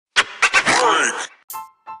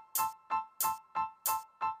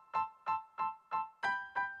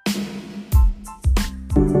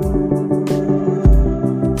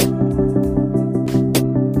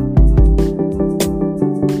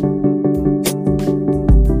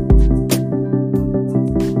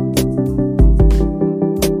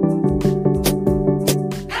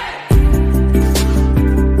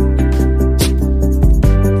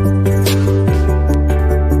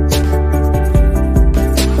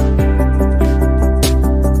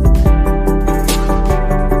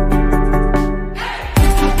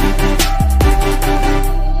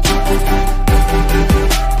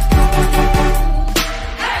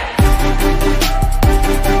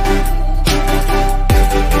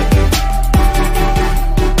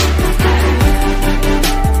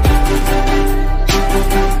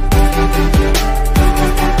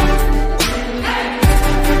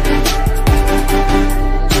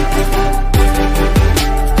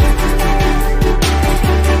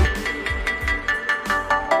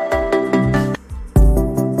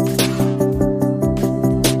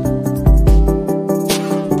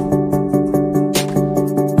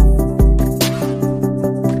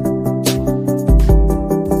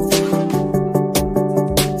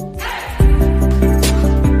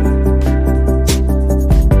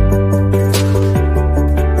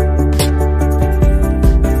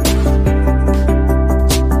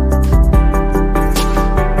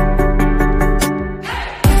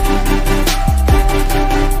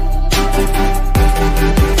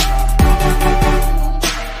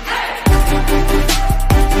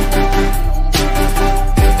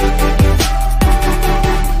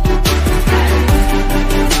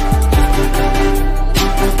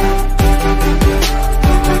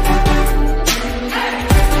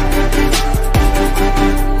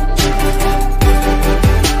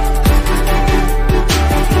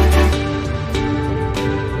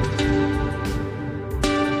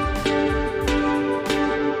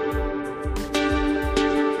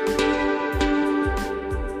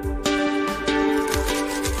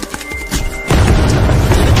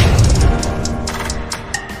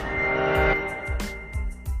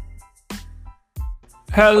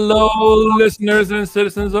Hello, listeners and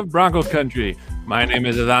citizens of Broncos country. My name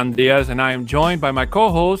is Adan Diaz, and I am joined by my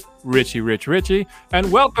co-host, Richie.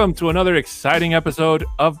 And welcome to another exciting episode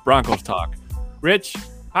of Broncos Talk. Rich,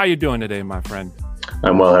 how you doing today, my friend?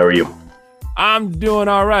 I'm well. How are you? I'm doing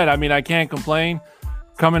all right. I mean, I can't complain.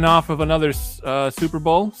 Coming off of another Super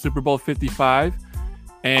Bowl 55.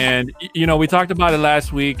 And, we talked about it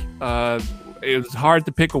last week. It was hard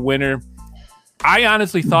to pick a winner. I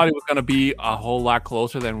honestly thought it was going to be a whole lot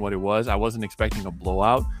closer than what it was. I wasn't expecting a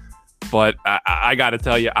blowout. But I got to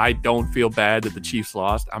tell you, I don't feel bad that the Chiefs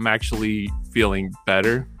lost. I'm actually feeling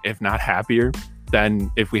better, if not happier,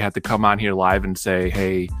 than if we had to come on here live and say,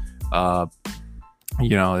 hey,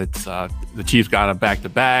 it's the Chiefs got a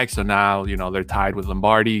back-to-back, so now they're tied with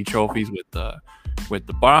Lombardi trophies with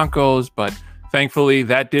the Broncos. But thankfully,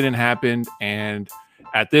 that didn't happen. And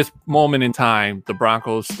at this moment in time, the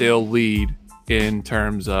Broncos still lead in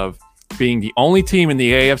terms of being the only team in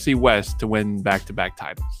the AFC West to win back-to-back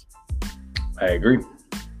titles. I agree.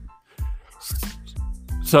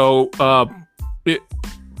 So,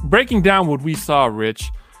 breaking down what we saw,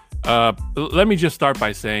 Rich, let me just start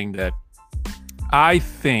by saying that I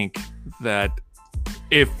think that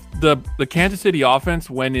if the Kansas City offense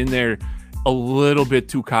went in there a little bit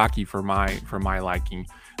too cocky for my liking,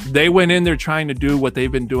 they went in there trying to do what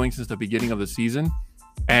they've been doing since the beginning of the season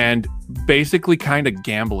and basically kind of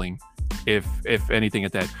gambling, if anything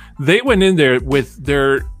at that. They went in there with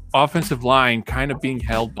their offensive line kind of being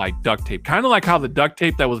held by duct tape, kind of like how the duct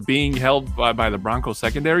tape that was being held by the Broncos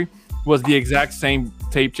secondary was the exact same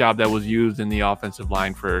tape job that was used in the offensive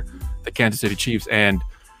line for the Kansas City Chiefs. And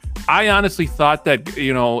I honestly thought that,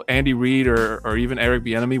 Andy Reid or even Eric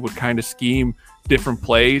Bieniemy would kind of scheme different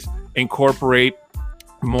plays, incorporate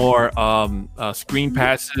more screen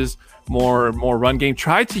passes, more run game,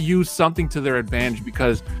 try to use something to their advantage,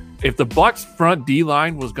 because if the Bucs front D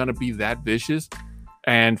line was going to be that vicious,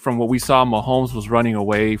 and from what we saw, Mahomes was running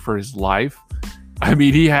away for his life. I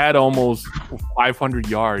mean, he had almost 500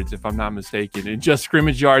 yards, if I'm not mistaken, and just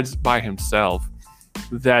scrimmage yards by himself,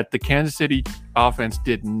 that the Kansas City offense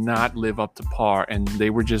did not live up to par, and they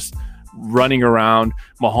were just running around.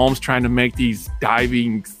 Mahomes trying to make these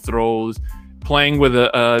diving throws, playing with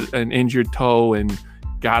an injured toe, and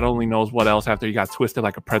God only knows what else after he got twisted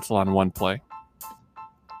like a pretzel on one play.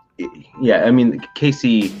 Yeah, I mean,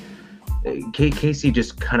 KC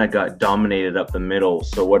just kind of got dominated up the middle.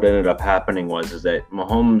 So what ended up happening is that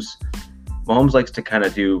Mahomes likes to kind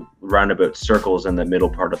of do roundabout circles in the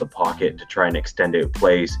middle part of the pocket to try and extend out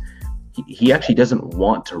plays. He actually doesn't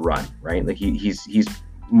want to run, right? Like he's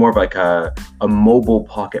more of like a mobile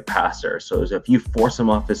pocket passer. So if you force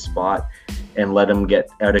him off his spot and let him get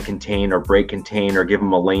out of contain or break contain or give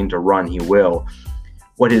him a lane to run, he will.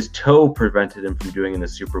 What his toe prevented him from doing in the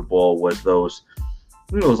Super Bowl was those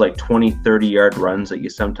like 20, 30-yard runs that you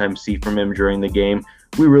sometimes see from him during the game.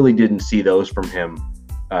 We really didn't see those from him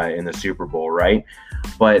in the Super Bowl, right?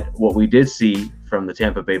 But what we did see from the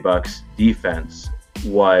Tampa Bay Bucs defense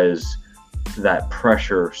was that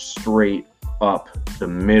pressure straight up the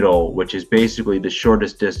middle, which is basically the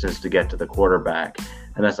shortest distance to get to the quarterback.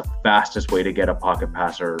 And that's the fastest way to get a pocket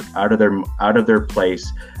passer out of their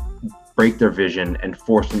place, break their vision, and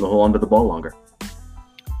force them to hold onto the ball longer.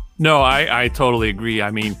 No, I totally agree.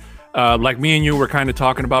 I mean, like me and you were kind of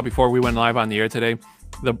talking about before we went live on the air today,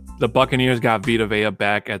 the Buccaneers got Vita Vea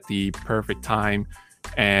back at the perfect time.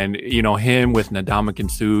 And, him with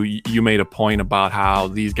Ndamukong Suh, you made a point about how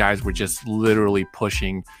these guys were just literally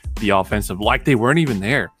pushing the offensive like they weren't even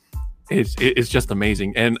there. It's just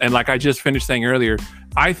amazing. And like I just finished saying earlier,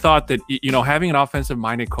 I thought that, having an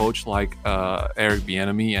offensive-minded coach like Eric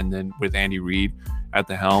Bieniemy and then with Andy Reid at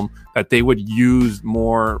the helm, that they would use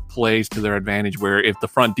more plays to their advantage, where if the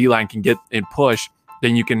front D-line can get and push,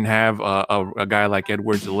 then you can have a guy like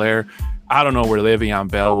Edwards-Helaire. I don't know where Le'Veon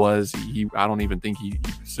Bell was. I don't even think he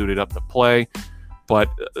suited up to play. But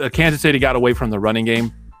Kansas City got away from the running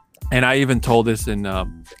game. And I even told this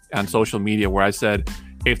on social media, where I said,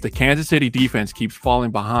 if the Kansas City defense keeps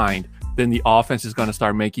falling behind, then the offense is going to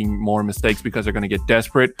start making more mistakes because they're going to get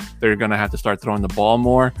desperate. They're going to have to start throwing the ball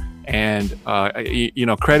more. And,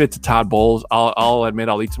 credit to Todd Bowles. I'll admit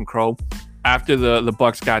I'll eat some crow. After the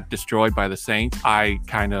Bucs got destroyed by the Saints, I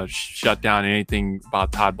kind of shut down anything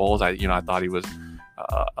about Todd Bowles. I thought he was,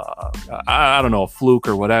 I don't know, a fluke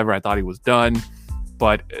or whatever. I thought he was done.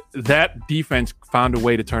 But that defense found a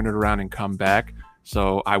way to turn it around and come back.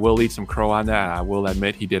 So I will eat some crow on that. I will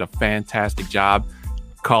admit he did a fantastic job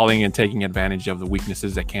calling and taking advantage of the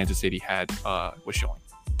weaknesses that Kansas City had was showing.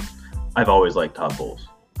 I've always liked Todd Bowles.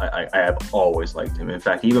 I have always liked him. In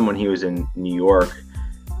fact, even when he was in New York,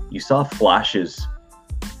 you saw flashes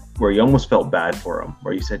where you almost felt bad for him,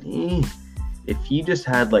 where you said, if he just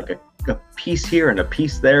had like a piece here and a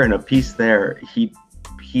piece there and a piece there,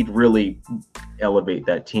 he'd really elevate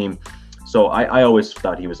that team. So I always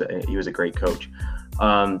thought he was a great coach.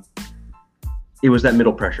 It was that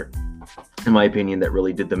middle pressure, in my opinion, that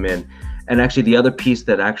really did them in. And actually, the other piece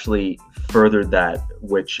that actually furthered that,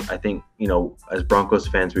 which I think, as Broncos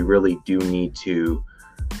fans, we really do need to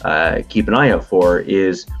keep an eye out for,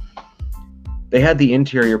 is they had the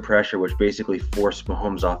interior pressure, which basically forced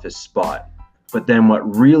Mahomes off his spot. But then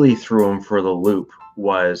what really threw him for the loop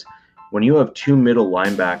was when you have two middle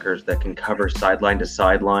linebackers that can cover sideline to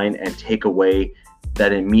sideline and take away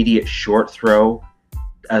that immediate short throw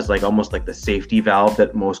as like almost like the safety valve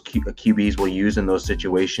that most QBs will use in those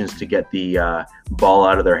situations to get the ball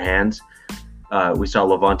out of their hands. We saw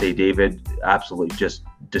Levante David absolutely just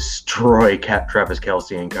destroy Travis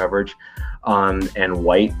Kelce in coverage. And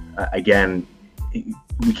White, again,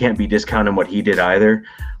 we can't be discounting what he did either.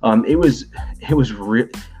 It was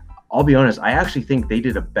I'll be honest, I actually think they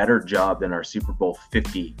did a better job than our Super Bowl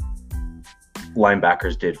 50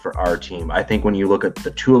 linebackers did for our team. I think when you look at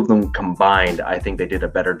the two of them combined, I think they did a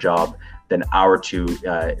better job than our two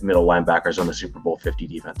middle linebackers on the Super Bowl 50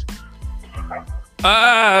 defense.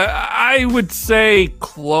 I would say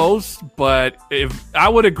close, but if I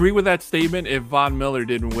would agree with that statement if Von Miller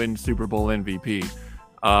didn't win Super Bowl MVP.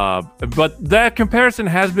 But that comparison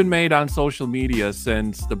has been made on social media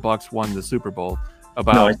since the Bucs won the Super Bowl.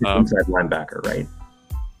 No, I think inside linebacker, right?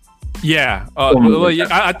 Yeah.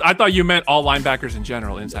 I thought you meant all linebackers in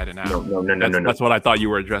general, inside and out. No. That's what I thought you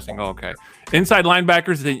were addressing. Oh, okay. Inside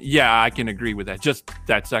linebackers, then, yeah, I can agree with that. Just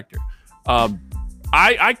that sector.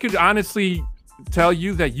 I could honestly tell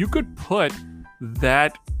you that you could put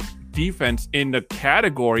that defense in the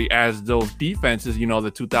category as those defenses,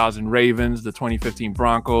 the 2000 Ravens, the 2015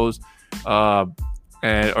 Broncos,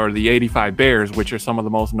 or the 85 Bears, which are some of the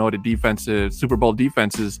most noted defensive Super Bowl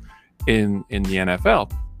defenses in the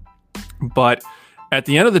NFL. But at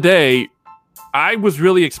the end of the day, I was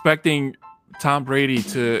really expecting Tom Brady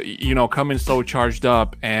to, come in so charged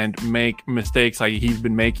up and make mistakes like he's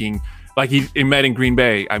been making, like he met in Green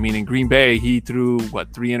Bay. I mean, in Green Bay, he threw, 3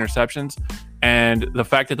 interceptions? And the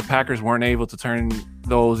fact that the Packers weren't able to turn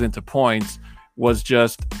those into points was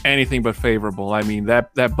just anything but favorable. I mean,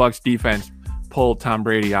 that Bucs defense pulled Tom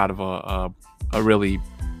Brady out of a really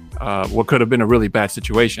what could have been a really bad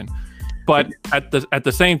situation. But at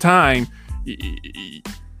the same time,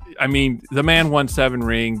 I mean, the man won 7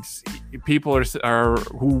 rings. People are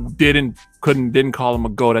who didn't call him a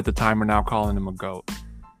GOAT at the time are now calling him a GOAT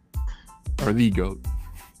or the GOAT.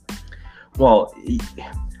 Well,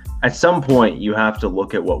 at some point you have to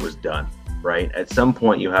look at what was done, right? At some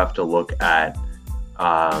point you have to look at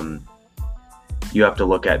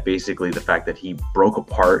basically the fact that he broke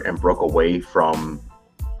apart and broke away from,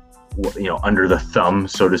 under the thumb,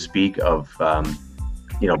 so to speak, of,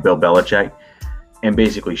 Bill Belichick, and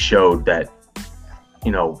basically showed that,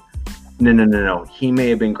 no, he may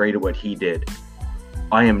have been great at what he did.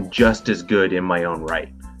 I am just as good in my own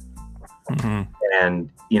right. Mm-hmm. And,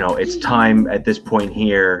 it's time at this point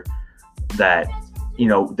here that,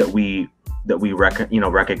 that we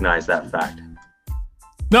recognize that fact.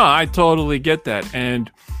 No, I totally get that. And,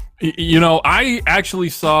 I actually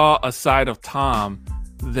saw a side of Tom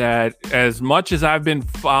that, as much as I've been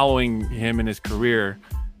following him in his career,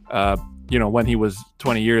 when he was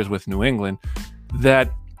 20 years with New England, that,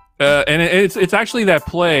 and it's actually that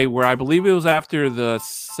play where I believe it was after the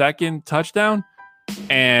second touchdown,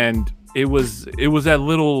 and it was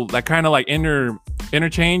that kind of like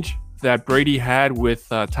interchange that Brady had with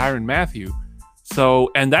Tyrann Mathieu.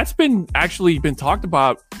 So, and that's been talked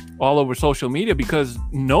about all over social media because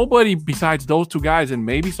nobody besides those two guys and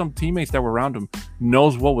maybe some teammates that were around him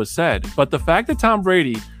knows what was said. But the fact that Tom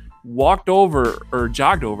Brady jogged over,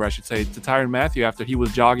 I should say, to Tyrann Mathieu after he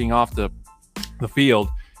was jogging off the field,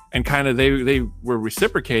 and kind of they were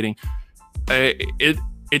reciprocating,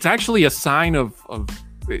 it's actually a sign of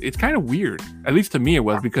it's kind of weird, at least to me it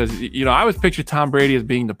was, because I always pictured Tom Brady as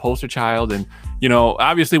being the poster child, and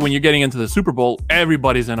obviously when you're getting into the Super Bowl,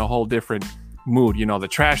 everybody's in a whole different mood. The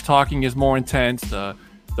trash talking is more intense, the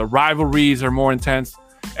rivalries are more intense,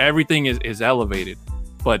 everything is elevated.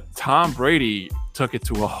 But Tom Brady took it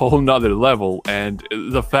to a whole nother level, and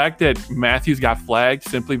the fact that Matthews got flagged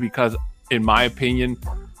simply because, in my opinion,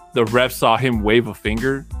 the ref saw him wave a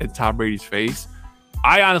finger at Tom Brady's face.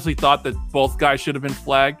 I honestly thought that both guys should have been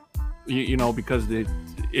flagged, because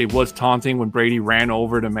it was taunting when Brady ran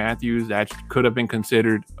over to Matthews. That could have been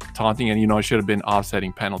considered taunting, and, it should have been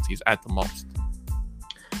offsetting penalties at the most.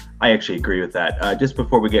 I actually agree with that. Just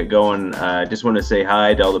before we get going, just want to say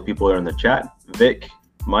hi to all the people that are in the chat. Vic,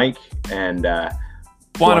 Mike, and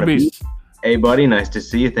Wannabes. Hey, buddy. Nice to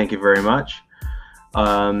see you. Thank you very much.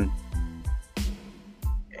 And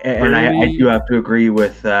I do have to agree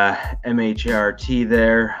with MHRT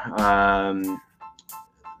there.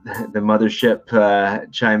 The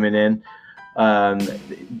mothership chiming in.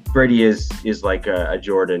 Brady is like a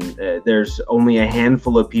Jordan. There's only a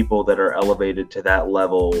handful of people that are elevated to that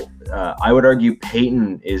level. I would argue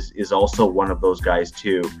Peyton is also one of those guys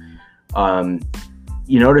too.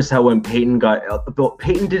 You notice how when Peyton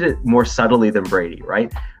did it more subtly than Brady,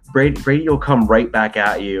 right? Brady will come right back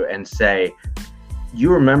at you and say,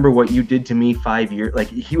 you remember what you did to me 5 years, like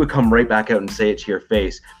he would come right back out and say it to your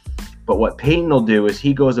face. But what Peyton will do is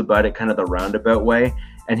he goes about it kind of the roundabout way,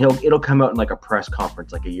 and it'll come out in like a press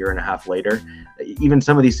conference like a year and a half later. Even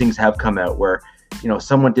some of these things have come out where,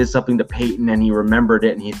 someone did something to Peyton and he remembered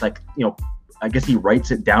it, and he's like, I guess he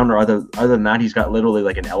writes it down, or other than that, he's got literally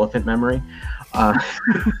like an elephant memory.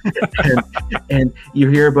 And you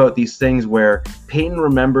hear about these things where Peyton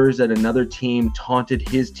remembers that another team taunted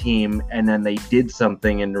his team and then they did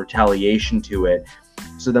something in retaliation to it.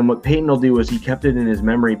 So then what Peyton will do is he kept it in his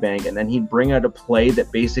memory bank, and then he'd bring out a play that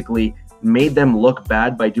basically made them look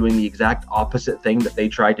bad by doing the exact opposite thing that they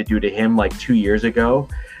tried to do to him like 2 years ago.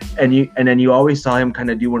 And then you always saw him kind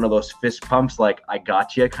of do one of those fist pumps, like I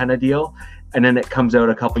got you kind of deal. And then it comes out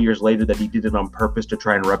a couple years later that he did it on purpose to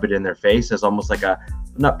try and rub it in their face as almost like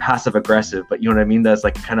not passive aggressive, but you know what I mean? That's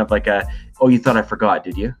like kind of like oh, you thought I forgot,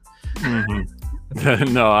 did you?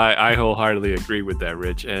 Mm-hmm. No, I wholeheartely agree with that,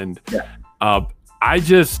 Rich. And yeah. I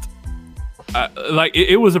just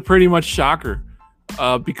it was a pretty much shocker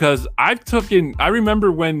because I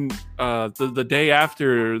remember when the day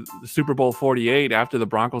after the Super Bowl 48, after the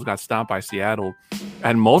Broncos got stomped by Seattle,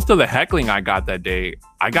 and most of the heckling I got that day,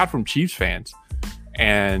 I got from Chiefs fans.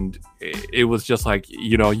 And it was just like,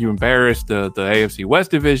 you embarrassed the AFC West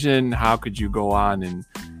division. How could you go on and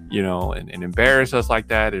embarrass us like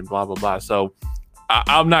that and blah, blah, blah. So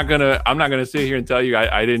I'm not gonna sit here and tell you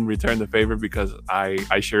I didn't return the favor, because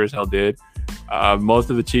I sure as hell did. Most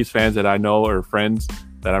of the Chiefs fans that I know are friends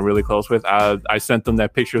that I'm really close with. I sent them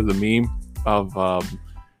that picture of the meme of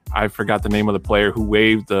I forgot the name of the player who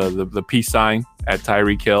waved the peace sign at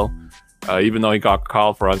Tyreek Hill, even though he got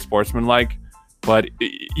called for unsportsmanlike. But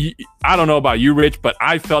I don't know about you, Rich, but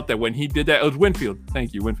I felt that when he did that, it was Winfield.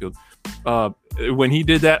 Thank you, Winfield. When he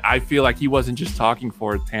did that, I feel like he wasn't just talking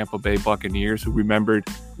for Tampa Bay Buccaneers, who remembered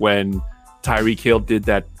when Tyreek Hill did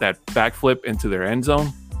that backflip into their end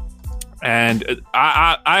zone. And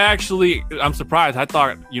I'm surprised. I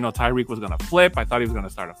thought, Tyreek was going to flip. I thought he was going to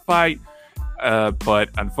start a fight. But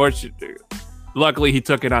unfortunately, luckily he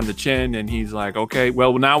took it on the chin, and he's like, okay,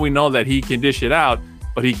 well, now we know that he can dish it out,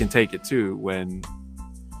 but he can take it too when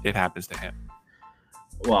it happens to him.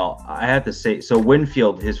 Well, I have to say, so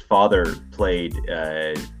Winfield, his father played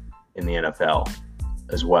in the NFL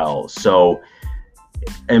as well. So,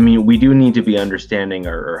 I mean, we do need to be understanding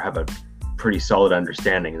or have a pretty solid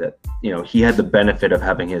understanding that, he had the benefit of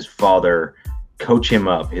having his father coach him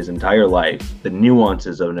up his entire life, the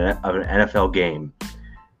nuances of an NFL game,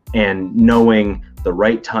 and knowing the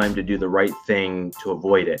right time to do the right thing to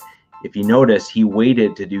avoid it. If you notice, he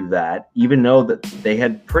waited to do that, even though that they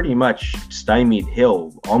had pretty much stymied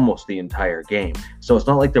Hill almost the entire game. So it's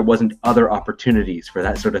not like there wasn't other opportunities for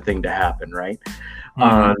that sort of thing to happen, right?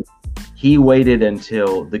 Mm-hmm. He waited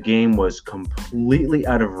until the game was completely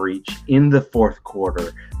out of reach in the fourth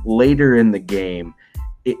quarter, later in the game.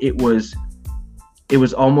 It was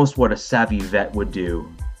almost what a savvy vet would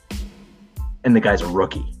do, and the guy's a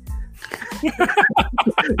rookie,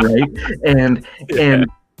 right? And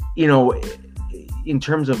in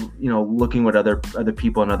terms of looking what other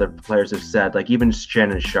people and other players have said, like even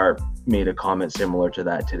Shannon Sharp made a comment similar to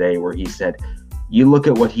that today, where he said, you look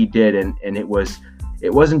at what he did, and it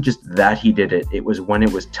wasn't just that he did it, it was when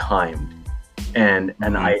it was timed. And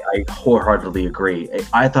I wholeheartedly agree.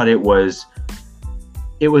 I thought it was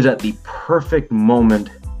at the perfect moment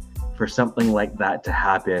for something like that to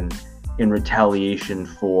happen in retaliation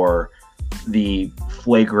for the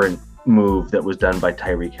flagrant move that was done by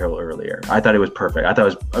Tyreek Hill earlier. I thought it was perfect. I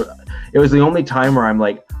thought it was the only time where I'm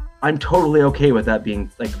like, I'm totally okay with that being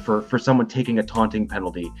like for someone taking a taunting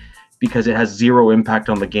penalty, because it has zero impact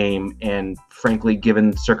on the game, and frankly,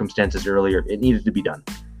 given circumstances earlier, it needed to be done.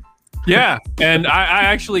 Yeah, and I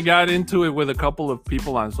actually got into it with a couple of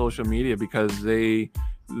people on social media because they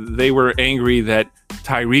were angry that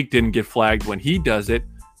Tyreek didn't get flagged when he does it.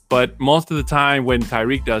 But most of the time when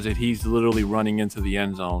Tyreek does it, he's literally running into the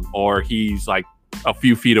end zone, or he's like a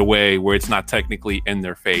few feet away where it's not technically in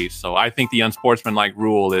their face. So I think the unsportsmanlike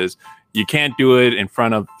rule is you can't do it in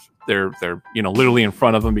front of they're literally in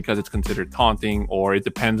front of them because it's considered taunting, or it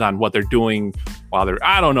depends on what they're doing while they're,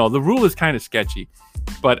 I don't know. The rule is kind of sketchy,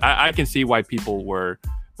 but I can see why people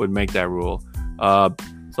would make that rule.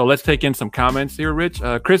 So let's take in some comments here, Rich.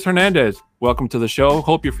 Chris Hernandez, welcome to the show.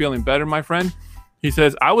 Hope you're feeling better, my friend. He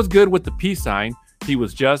says, I was good with the peace sign. He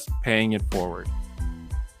was just paying it forward.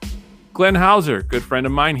 Glenn Hauser, good friend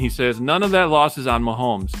of mine, he says, none of that loss is on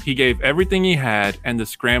Mahomes. He gave everything he had, and the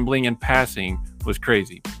scrambling and passing was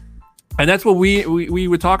crazy. And that's what we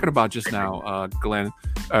were talking about just now,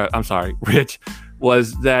 Rich,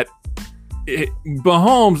 was that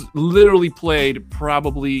Mahomes literally played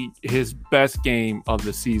probably his best game of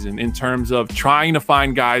the season in terms of trying to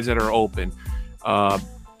find guys that are open,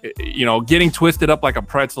 getting twisted up like a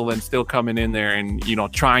pretzel and still coming in there and,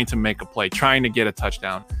 trying to make a play, trying to get a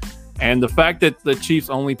touchdown. And the fact that the Chiefs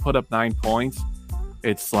only put up 9 points,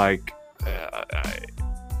 it's like,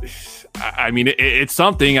 it's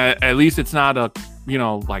something. At least it's not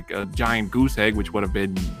like a giant goose egg, which would have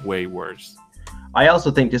been way worse. I also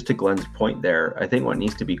think, just to Glenn's point there, I think what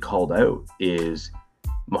needs to be called out is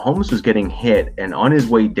Mahomes was getting hit, and on his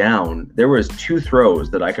way down, there was 2 throws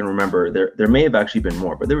that I can remember. There may have actually been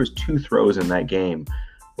more, but there was 2 throws in that game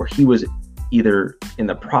where he was either in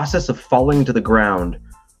the process of falling to the ground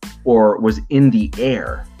or was in the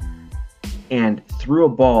air and threw a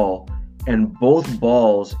ball, and both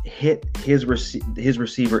balls hit his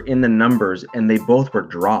receiver in the numbers, and they both were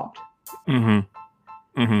dropped. Mm-hmm.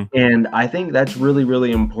 Mm-hmm. And I think that's really,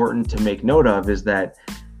 really important to make note of, is that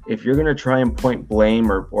if you're going to try and point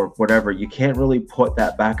blame or whatever, you can't really put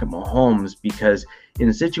that back at Mahomes, because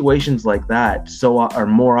in situations like that, or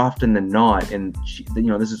more often than not, and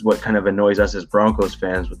this is what kind of annoys us as Broncos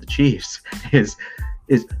fans with the Chiefs, is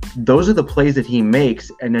those are the plays that he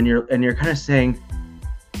makes, and then you're kind of saying,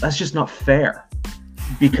 that's just not fair,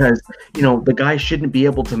 because the guy shouldn't be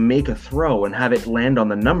able to make a throw and have it land on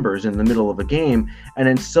the numbers in the middle of a game. And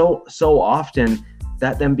then so often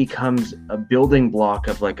that then becomes a building block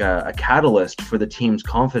of like a catalyst for the team's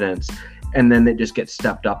confidence, and then it just gets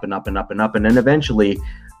stepped up and up and up and up, and then eventually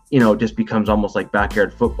it just becomes almost like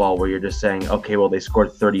backyard football, where you're just saying, okay, well, they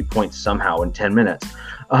scored 30 points somehow in 10 minutes.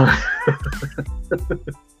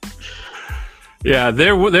 Yeah,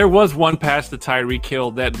 there was one pass to Tyreek Hill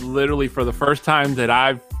that literally, for the first time that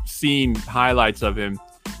I've seen highlights of him,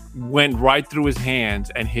 went right through his hands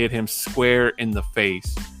and hit him square in the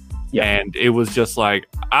face. Yeah. And it was just like,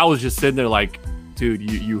 I was just sitting there like, dude,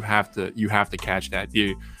 you have to catch that.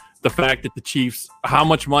 The fact that the Chiefs, how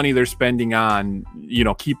much money they're spending on,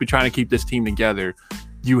 trying to keep this team together,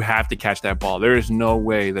 you have to catch that ball. There is no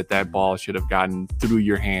way that ball should have gotten through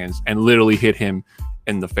your hands and literally hit him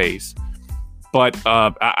in the face. But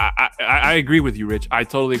I agree with you, Rich. I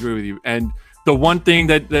totally agree with you. And the one thing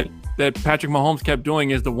that Patrick Mahomes kept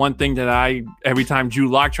doing is the one thing that every time Drew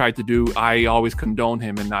Lock tried to do, I always condone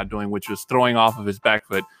him in not doing, which was throwing off of his back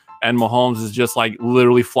foot. And Mahomes is just like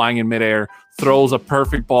literally flying in midair, throws a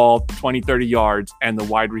perfect ball 20, 30 yards, and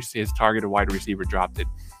his targeted wide receiver dropped it.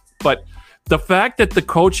 But the fact that the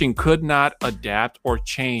coaching could not adapt or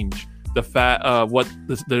change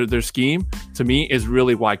their scheme, to me, is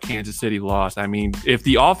really why Kansas City lost. I mean, if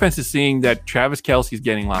the offense is seeing that Travis Kelce's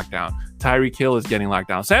getting locked down, Tyreek Hill is getting locked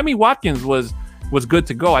down, Sammy Watkins was good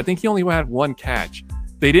to go. I think he only had 1 catch.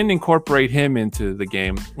 They didn't incorporate him into the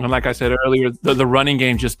game. And like I said earlier, the running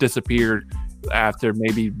game just disappeared after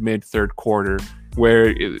maybe mid-third quarter,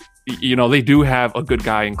 where they do have a good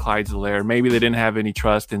guy in Clyde Zeller. Maybe they didn't have any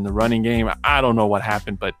trust in the running game. I don't know what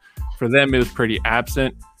happened, but for them, it was pretty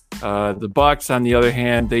absent. The Bucs, on the other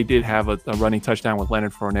hand, they did have a running touchdown with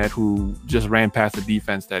Leonard Fournette, who just ran past the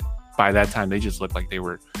defense that by that time they just looked like they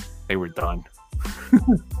were done.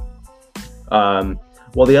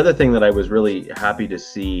 Well, the other thing that I was really happy to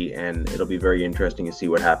see, and it'll be very interesting to see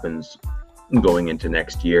what happens going into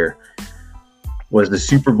next year, was the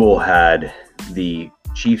Super Bowl had the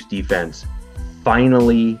Chiefs defense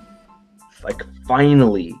finally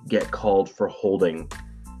get called for holding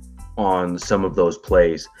on some of those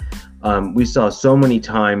plays. We saw so many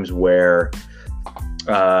times where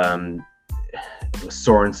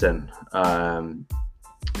Sorensen,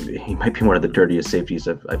 he might be one of the dirtiest safeties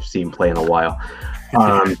I've seen play in a while.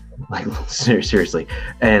 Seriously.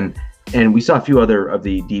 And we saw a few other of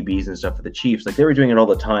the DBs and stuff for the Chiefs. Like, they were doing it all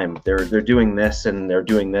the time. They're doing this and they're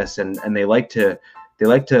doing this, and they like to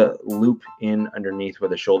loop in underneath where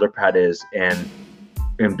the shoulder pad is, and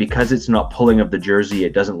because it's not pulling of the jersey,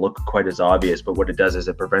 it doesn't look quite as obvious, but what it does is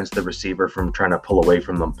it prevents the receiver from trying to pull away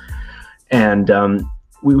from them. And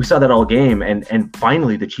we saw that all game, and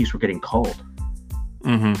finally the Chiefs were getting called.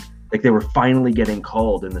 Mm-hmm. Like, they were finally getting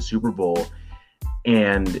called in the Super Bowl,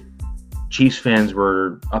 and Chiefs fans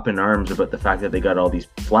were up in arms about the fact that they got all these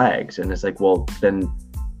flags. And it's like, well, then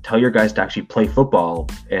tell your guys to actually play football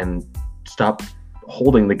and stop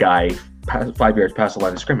holding the guy 5 yards past the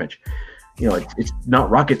line of scrimmage. You know, it's not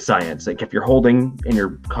rocket science. Like, if you're holding and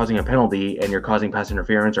you're causing a penalty and you're causing pass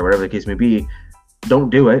interference or whatever the case may be, don't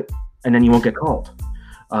do it, and then you won't get called.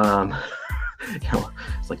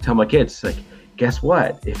 It's like, tell my kids, like, guess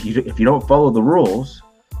what? If you don't follow the rules,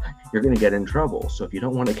 you're going to get in trouble. So if you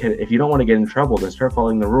don't want to get in trouble, then start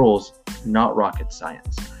following the rules. Not rocket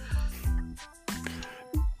science.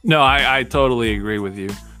 No, I totally agree with you.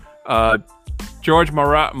 George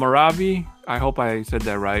Moravi, I hope I said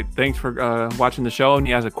that right. Thanks for watching the show, and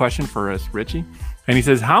he has a question for us, Richie. And he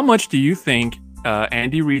says, how much do you think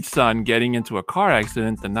Andy Reid's son getting into a car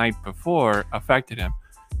accident the night before affected him?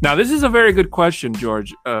 Now, this is a very good question,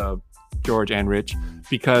 George and Rich,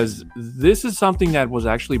 because this is something that was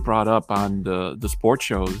actually brought up on the sports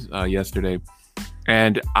shows yesterday.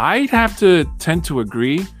 And I have to tend to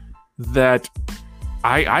agree that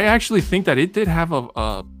I actually think that it did have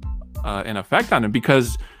an effect on him,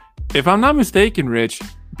 because if I'm not mistaken, Rich,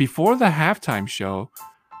 before the halftime show,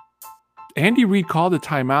 Andy Reid called a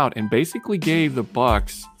timeout and basically gave the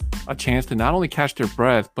Bucs a chance to not only catch their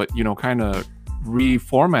breath, but, kind of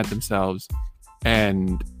reformat themselves.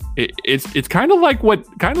 And it's kind of like what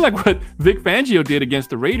Vic Fangio did against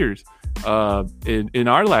the Raiders in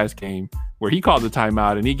our last game, where he called the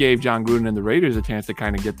timeout and he gave John Gruden and the Raiders a chance to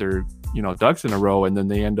kind of get their ducks in a row, and then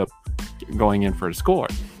they end up going in for a score.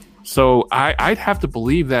 So I'd have to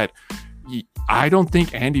believe that. I don't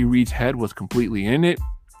think Andy Reid's head was completely in it.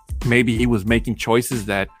 Maybe he was making choices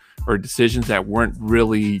or decisions that weren't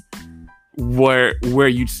really where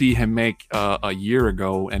you'd see him make a year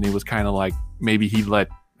ago, and it was kind of like maybe he let,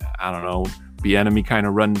 I don't know, Bieniemy kind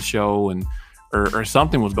of run the show, or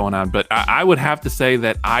something was going on. But I would have to say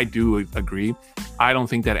that I do agree. I don't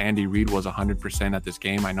think that Andy Reid was 100% at this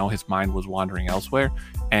game. I know his mind was wandering elsewhere,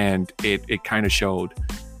 and it kind of showed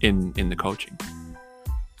in the coaching.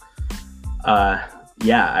 I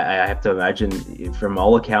have to imagine, from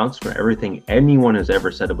all accounts, from everything anyone has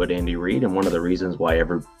ever said about Andy Reid, and one of the reasons why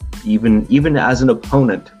even as an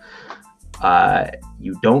opponent,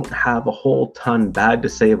 you don't have a whole ton bad to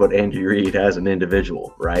say about Andy Reid as an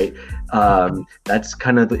individual, right? That's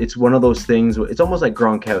it's one of those things. It's almost like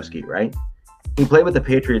Gronkowski, right? He played with the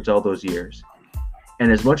Patriots all those years,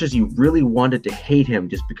 and as much as you really wanted to hate him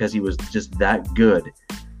just because he was just that good,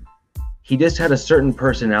 he just had a certain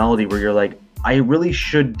personality where you're like, I really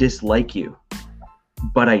should dislike you,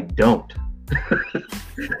 but I don't.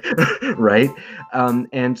 Right?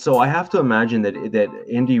 And so I have to imagine that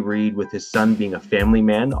Andy Reid, with his son being a family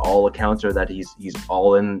man, all accounts are that he's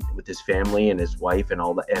all in with his family and his wife and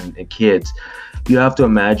all that, and kids. You have to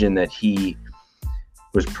imagine that he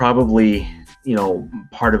was probably,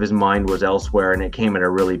 part of his mind was elsewhere, and it came at a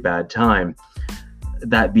really bad time.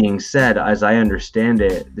 That being said, as I understand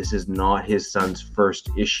it, this is not his son's first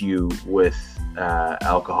issue with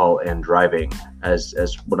alcohol and driving, as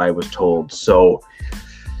what I was told. So,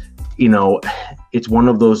 it's one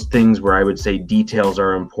of those things where I would say details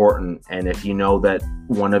are important. And if you know that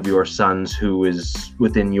one of your sons who is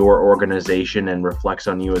within your organization and reflects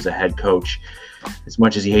on you as a head coach, as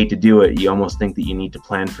much as you hate to do it, you almost think that you need to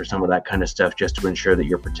plan for some of that kind of stuff just to ensure that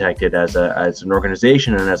you're protected as an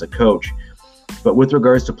organization and as a coach. But with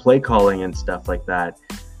regards to play calling and stuff like that,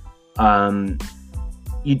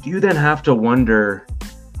 you do then have to wonder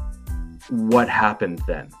what happened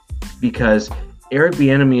then, because Eric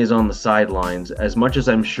Bieniemy is on the sidelines. As much as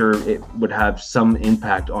I'm sure it would have some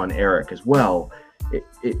impact on Eric as well,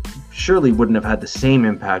 it surely wouldn't have had the same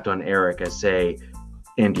impact on Eric as, say,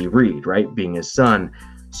 Andy Reid, right, being his son.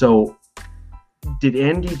 So did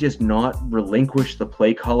Andy just not relinquish the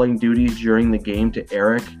play calling duties during the game to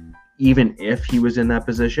Eric, even if he was in that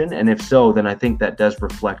position? And if so, then I think that does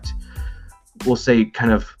reflect, we'll say,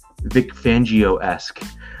 kind of Vic Fangio-esque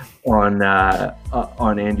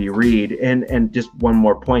on Andy Reid. And just one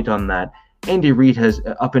more point on that. Andy Reid has,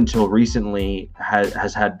 up until recently,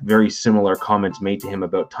 has had very similar comments made to him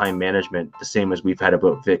about time management, the same as we've had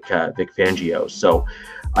about Vic Fangio. So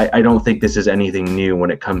I don't think this is anything new when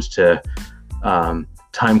it comes to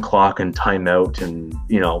time clock and timeout and,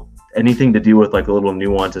 anything to do with like the little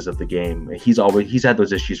nuances of the game. He's had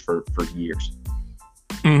those issues for years.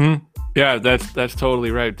 Mm-hmm. Yeah, that's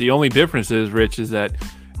totally right. The only difference is, Rich, is that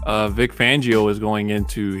Vic Fangio is going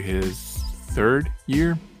into his third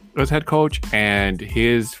year as head coach, and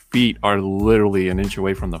his feet are literally an inch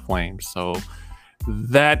away from the flames. So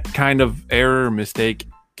that kind of error mistake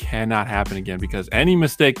cannot happen again, because any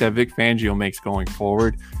mistake that Vic Fangio makes going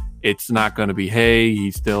forward, it's not going to be, hey,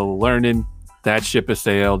 he's still learning. That ship has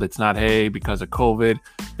sailed. It's not, hey, because of COVID,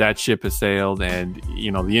 that ship has sailed. And,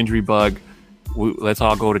 the injury bug, let's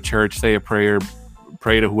all go to church, say a prayer,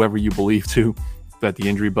 pray to whoever you believe to, that the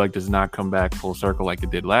injury bug does not come back full circle like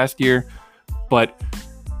it did last year. But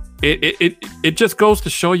it just goes to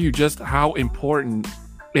show you just how important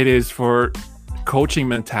it is for coaching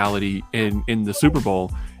mentality in the Super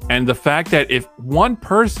Bowl. And the fact that if one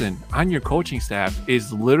person on your coaching staff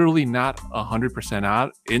is literally not 100%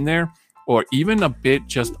 out in there, or even a bit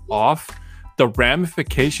just off, the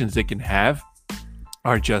ramifications it can have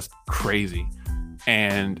are just crazy.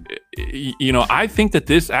 And, I think that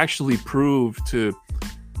this actually proved to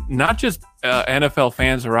not just NFL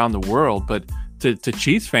fans around the world, but to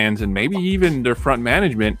Chiefs fans and maybe even their front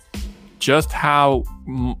management, just how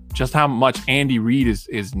much Andy Reid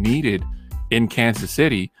is needed in Kansas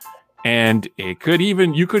City. And you could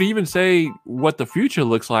even say what the future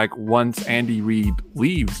looks like once Andy Reid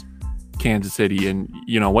leaves Kansas City, and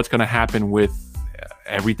what's going to happen with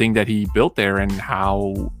everything that he built there and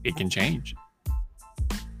how it can change.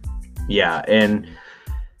 Yeah, and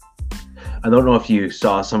I don't know if you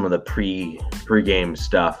saw some of the pre-game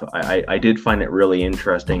stuff. I did find it really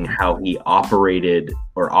interesting how he operated,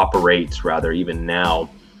 or operates rather, even now,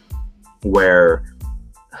 where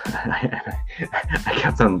I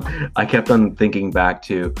kept on thinking back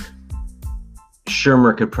to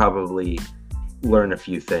Shurmur could probably learn a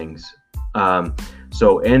few things.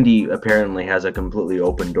 So Andy apparently has a completely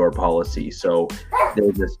open door policy. So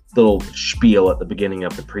there's this little spiel at the beginning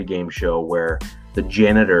of the pregame show where the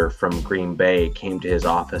janitor from Green Bay came to his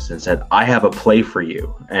office and said, "I have a play for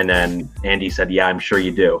you." And then Andy said, "Yeah, I'm sure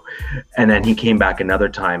you do." And then he came back another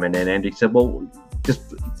time, and then Andy said, "Well,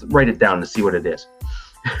 just write it down to see what it is."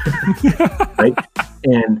 Right?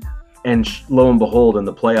 And lo and behold, in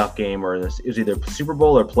the playoff game, or it was either Super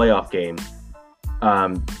Bowl or playoff game,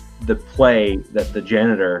 the play that the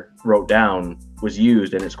janitor wrote down was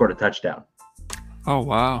used, and it scored a touchdown. Oh,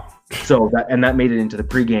 wow. So that made it into the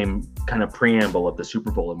pregame kind of preamble of the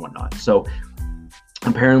Super Bowl and whatnot. So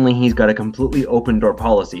apparently he's got a completely open door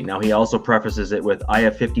policy. Now he also prefaces it with, "I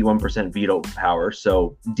have 51% veto power,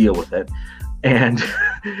 so deal with it."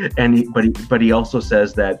 But he also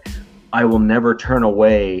says that, "I will never turn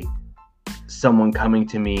away someone coming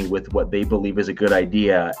to me with what they believe is a good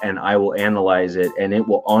idea, and I will analyze it, and it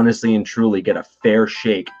will honestly and truly get a fair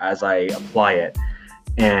shake as I apply it.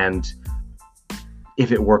 And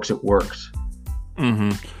if it works, it works."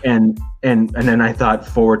 Mm-hmm. And then I thought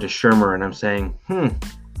forward to Shurmur, and I'm saying,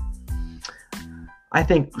 I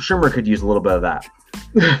think Shurmur could use a little bit of that.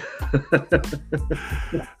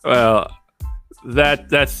 Well,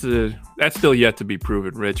 that's still yet to be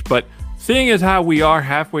proven, Rich. But seeing as how we are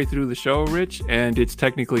halfway through the show, Rich, and it's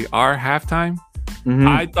technically our halftime, mm-hmm.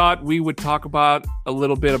 I thought we would talk about a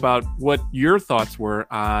little bit about what your thoughts were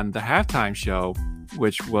on the halftime show,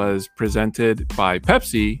 which was presented by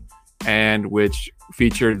Pepsi and which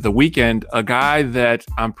featured The Weeknd, a guy that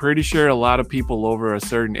I'm pretty sure a lot of people over a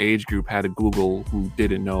certain age group had to Google who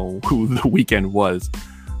didn't know who The Weeknd was.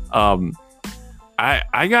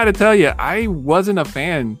 I got to tell you, I wasn't a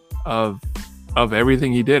fan of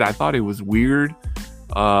everything he did. I thought it was weird.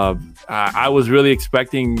 I was really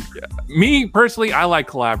expecting, me personally, I like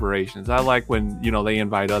collaborations. I like when, they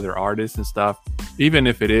invite other artists and stuff, even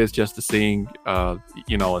if it is just to sing, a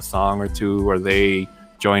song or two, or they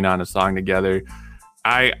join on a song together.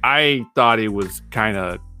 I thought it was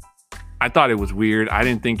weird. I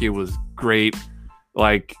didn't think it was great.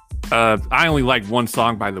 Like, I only liked one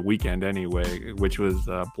song by The Weeknd anyway, which was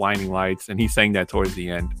Blinding Lights, and he sang that towards the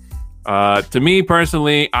end. To me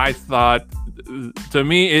personally, I thought,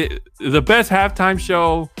 the best halftime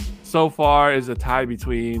show so far is a tie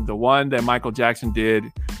between the one that Michael Jackson did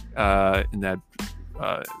in that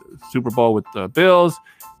Super Bowl with the Bills,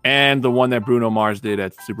 and the one that Bruno Mars did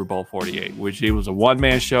at Super Bowl 48, which it was a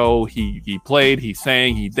one-man show. He played, he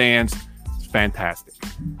sang, he danced. It's fantastic.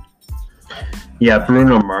 Yeah,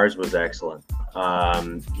 Bruno Mars was excellent.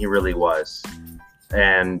 He really was.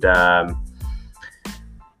 And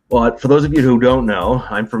well, for those of you who don't know,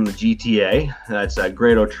 I'm from the GTA. That's a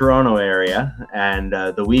Greater Toronto area, and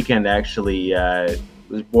The Weeknd actually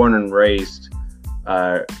was born and raised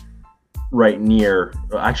right near.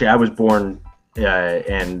 Actually, I was born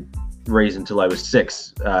and raised until I was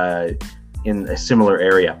 6 in a similar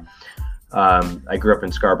area. I grew up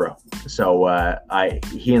in Scarborough, so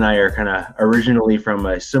he and I are kind of originally from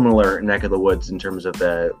a similar neck of the woods in terms of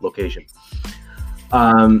the location.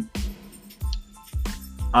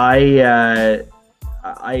 I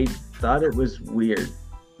I thought it was weird.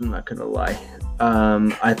 I'm not gonna lie.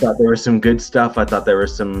 I thought there was some good stuff. I thought there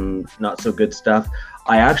was some not so good stuff.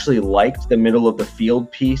 I actually liked the middle of the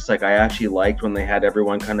field piece. Like, I actually liked when they had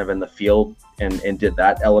everyone kind of in the field and did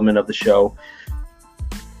that element of the show.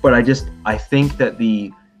 But I think that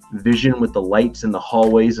the vision with the lights in the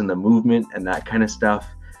hallways and the movement and that kind of stuff,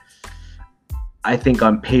 I think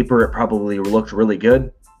on paper it probably looked really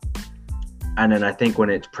good. And then I think when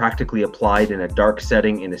it's practically applied in a dark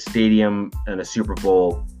setting in a stadium and a Super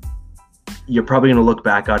Bowl, you're probably going to look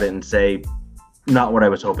back at it and say, not what I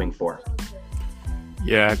was hoping for.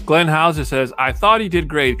 Yeah, Glenn Hauser says, I thought he did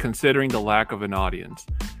great considering the lack of an audience.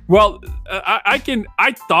 Well, I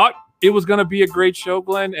thought it was going to be a great show,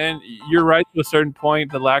 Glenn, and you're right to a certain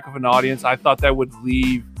point, the lack of an audience. I thought that would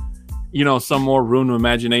leave, some more room to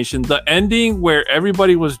imagination. The ending where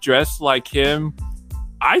everybody was dressed like him,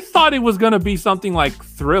 I thought it was going to be something like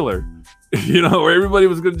Thriller, where everybody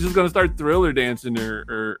was just going to start Thriller dancing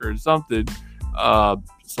or something.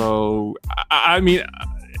 So, I mean,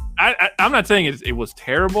 I'm not saying it was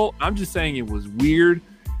terrible. I'm just saying it was weird.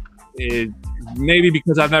 Maybe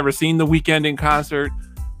because I've never seen The Weeknd in concert,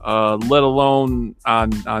 let alone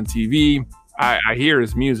on TV. I hear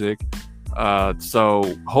his music.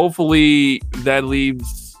 So hopefully that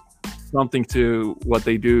leaves something to what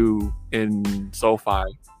they do in SoFi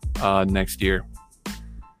next year.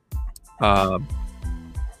 But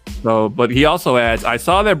he also adds, I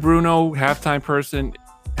saw that Bruno halftime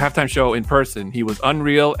show in person. He was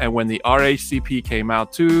unreal, and when the RHCP came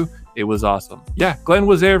out too, it was awesome. Yeah, Glenn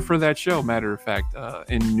was there for that show, matter of fact,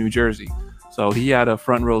 in New Jersey. So he had a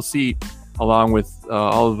front row seat along with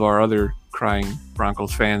all of our other crying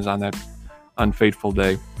Broncos fans on that unfaithful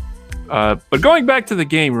day. But going back to the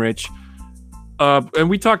game, Rich, and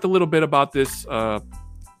we talked a little bit about this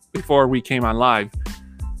before we came on live.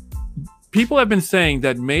 People have been saying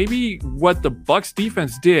that maybe what the Bucs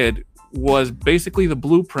defense did was basically the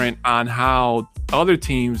blueprint on how other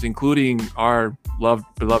teams, including our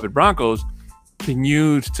beloved Broncos, can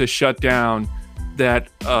use to shut down that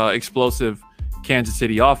explosive Kansas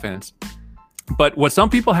City offense. But what some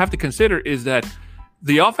people have to consider is that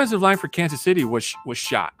the offensive line for Kansas City was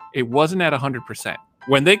shot. It wasn't at 100%.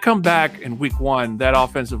 When they come back in week 1, that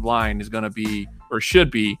offensive line is going to be, or should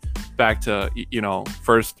be, back to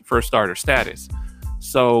first starter status.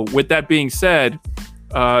 So with that being said,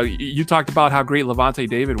 you talked about how great Lavonte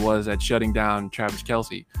David was at shutting down Travis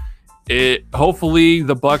Kelce. Hopefully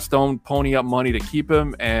the Bucs don't pony up money to keep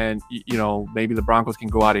him, and maybe the Broncos can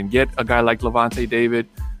go out and get a guy like Lavonte David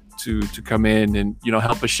to come in and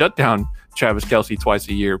help us shut down Travis Kelce twice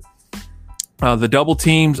a year. The double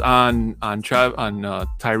teams on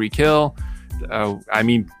Tyreek Hill. I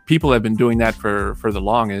mean, people have been doing that for the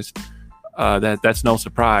longest. That's no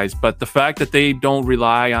surprise. But the fact that they don't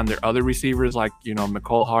rely on their other receivers like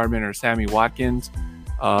Mecole Hardman or Sammy Watkins,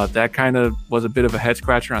 that kind of was a bit of a head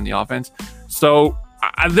scratcher on the offense. So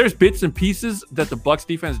there's bits and pieces that the Bucs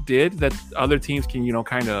defense did that other teams can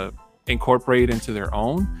kind of incorporate into their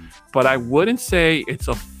own. But I wouldn't say it's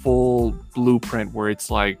a full blueprint where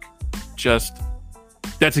it's like just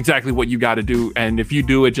that's exactly what you got to do. And if you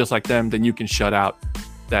do it just like them, then you can shut out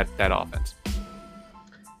that offense.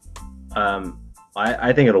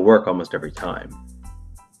 I think it'll work almost every time.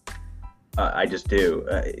 I just do.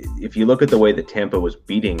 If you look at the way that Tampa was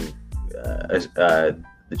beating the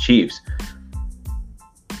Chiefs,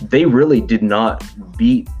 they really did not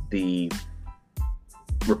beat the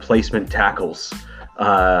replacement tackles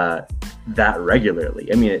that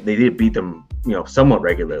regularly. I mean, they did beat them, somewhat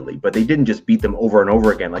regularly, but they didn't just beat them over and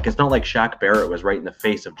over again. Like, it's not like Shaq Barrett was right in the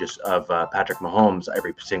face of Patrick Mahomes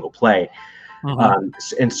every single play. Mm-hmm.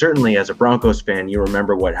 And certainly as a Broncos fan, you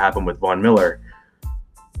remember what happened with Von Miller.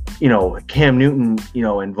 Cam Newton,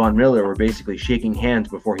 and Von Miller were basically shaking hands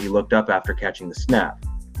before he looked up after catching the snap,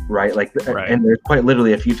 right? Right. And there's quite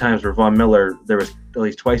literally a few times where Von Miller, there was at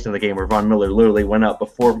least twice in the game where Von Miller literally went up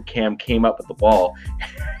before Cam came up with the ball,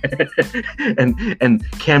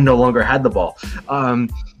 and Cam no longer had the ball,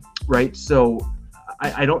 right? So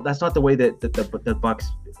I don't. That's not the way that the Bucs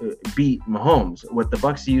beat Mahomes. What the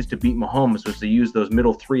Bucs used to beat Mahomes was to use those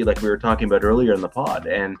middle three, like we were talking about earlier in the pod,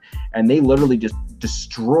 and they literally just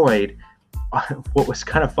destroyed. What was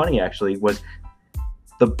kind of funny actually was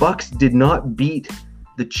the Bucs did not beat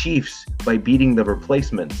the Chiefs by beating the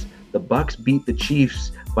replacements. The Bucs beat the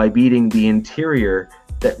Chiefs by beating the interior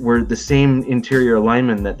that were the same interior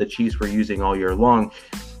linemen that the Chiefs were using all year long,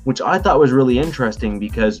 which I thought was really interesting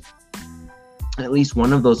because at least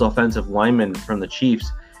one of those offensive linemen from the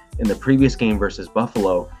Chiefs in the previous game versus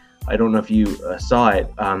Buffalo, I don't know if you saw it,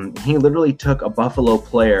 he literally took a Buffalo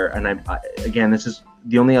player, and again, this is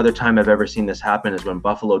the only other time I've ever seen this happen is when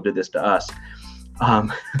Buffalo did this to us.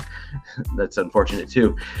 That's unfortunate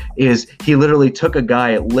too, is he literally took a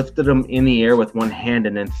guy, lifted him in the air with one hand,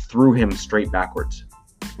 and then threw him straight backwards.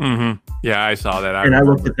 Mm-hmm. Yeah, I saw that. I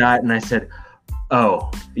looked at that and I said,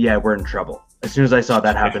 oh, yeah, we're in trouble. As soon as I saw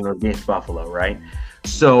that happen against Buffalo, right?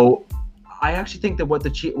 So I actually think that what the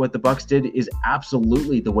Bucs did is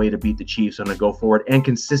absolutely the way to beat the Chiefs on a go-forward and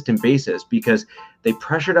consistent basis, because they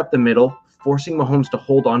pressured up the middle, forcing Mahomes to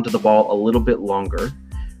hold on to the ball a little bit longer.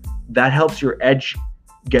 That helps your edge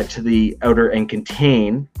get to the outer and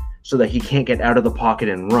contain so that he can't get out of the pocket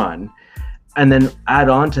and run. And then add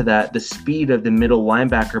on to that the speed of the middle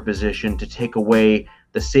linebacker position to take away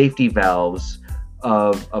the safety valves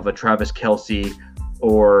of a Travis Kelce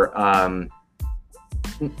or,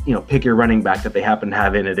 pick your running back that they happen to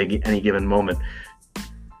have in at any given moment.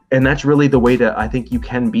 And that's really the way that I think you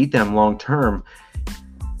can beat them long term.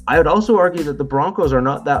 I would also argue that the Broncos are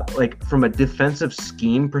not that, like, from a defensive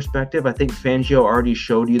scheme perspective, I think Fangio already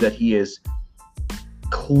showed you that he is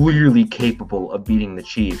clearly capable of beating the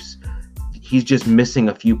Chiefs. He's just missing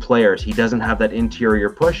a few players. He doesn't have that interior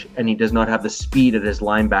push, and he does not have the speed at his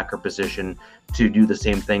linebacker position to do the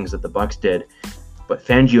same things that the Bucs did. But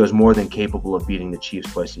Fangio is more than capable of beating the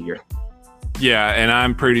Chiefs twice a year. Yeah, and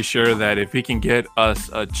I'm pretty sure that if he can get us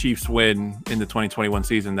a Chiefs win in the 2021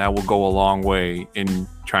 season, that will go a long way in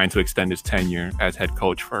trying to extend his tenure as head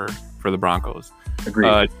coach for the Broncos.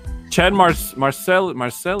 Agreed. Chad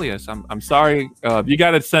Marcelius, I'm sorry. You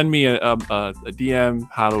got to send me a DM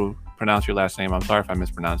how to pronounce your last name. I'm sorry if I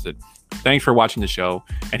mispronounced it. Thanks for watching the show.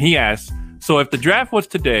 And he asks, so if the draft was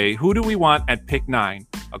today, who do we want at pick 9?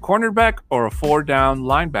 A cornerback or a 4-down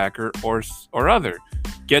linebacker or other?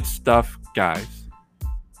 Get stuff guys.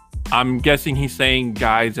 I'm guessing he's saying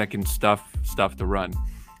guys that can stuff the run.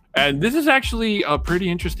 And this is actually a pretty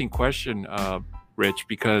interesting question, Rich,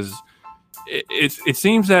 because it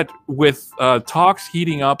seems that with talks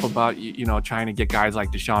heating up about trying to get guys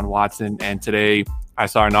like Deshaun Watson, and today I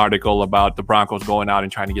saw an article about the Broncos going out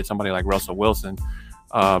and trying to get somebody like Russell Wilson,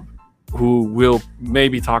 who we'll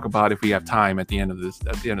maybe talk about if we have time at the end of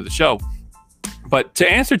the show. But to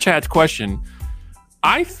answer Chad's question,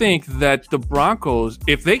 I think that the Broncos,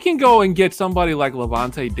 if they can go and get somebody like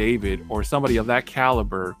Lavonte David or somebody of that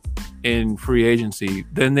caliber in free agency,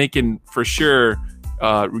 then they can for sure,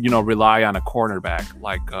 rely on a cornerback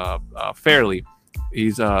like Fairley.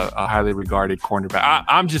 He's a highly regarded cornerback.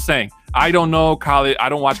 I'm just saying, I don't know college. I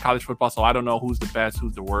don't watch college football, so I don't know who's the best,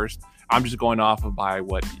 who's the worst. I'm just going off of by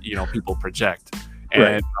what people project.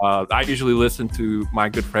 And I usually listen to my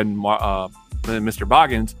good friend Mr.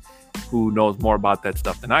 Boggins, who knows more about that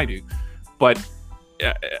stuff than I do. But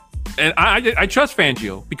and I trust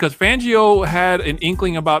Fangio, because Fangio had an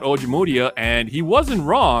inkling about Ojemudia, and he wasn't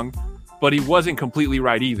wrong, but he wasn't completely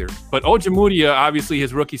right either. But Ojemudia, obviously,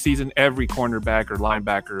 his rookie season, every cornerback or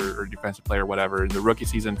linebacker or defensive player, whatever, in the rookie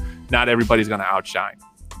season, not everybody's going to outshine.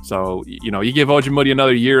 So, you give Ojemudia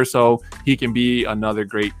another year or so, he can be another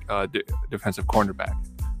great defensive cornerback.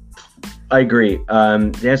 I agree.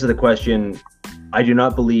 To answer the question, I do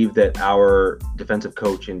not believe that our defensive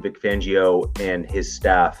coach and Vic Fangio and his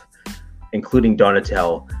staff, including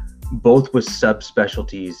Donatel, both with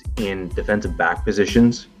subspecialties in defensive back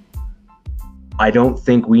positions. I don't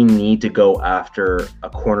think we need to go after a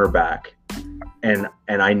cornerback. And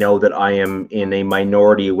I know that I am in a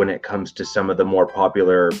minority when it comes to some of the more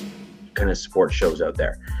popular kind of sports shows out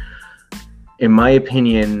there. In my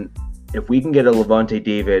opinion, if we can get a Lavonte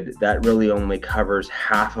David, that really only covers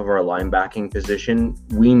half of our linebacking position.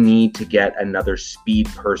 We need to get another speed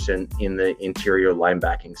person in the interior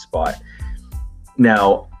linebacking spot.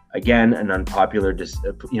 Now, again, an unpopular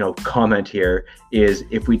comment here is,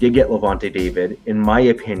 if we did get Lavonte David, in my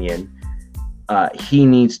opinion, he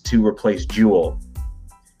needs to replace Jewell.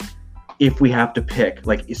 If we have to pick,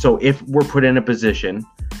 so if we're put in a position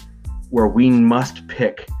where we must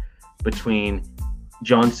pick between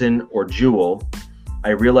Johnson or Jewell, I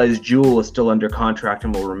realize Jewell is still under contract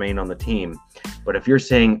and will remain on the team. But if you're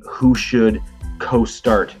saying who should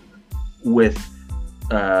co-start with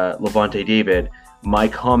Lavonte David, my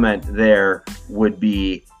comment there would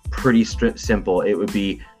be pretty simple. It would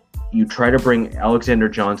be, you try to bring Alexander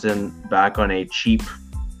Johnson back on a cheap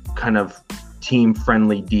kind of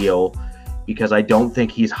team-friendly deal, because I don't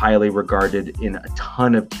think he's highly regarded in a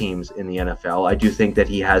ton of teams in the NFL. I do think that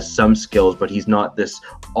he has some skills, but he's not this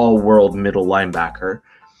all-world middle linebacker.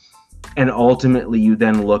 And ultimately, you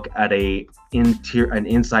then look at an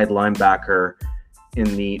inside linebacker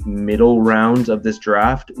in the middle rounds of this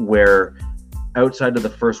draft, where outside of the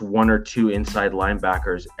first one or two inside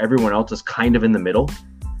linebackers, everyone else is kind of in the middle.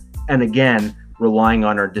 And again, relying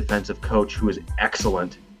on our defensive coach, who is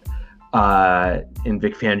excellent, in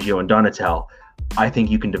Vic Fangio and Donatel. I think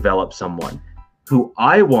you can develop someone. Who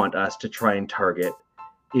I want us to try and target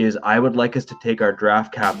is, I would like us to take our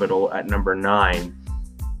draft capital at number 9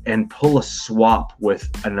 and pull a swap with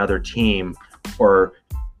another team, or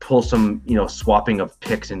pull some, swapping of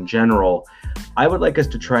picks in general. I would like us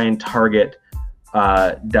to try and target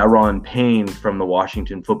Daron Payne from the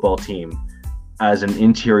Washington football team as an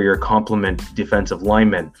interior complement defensive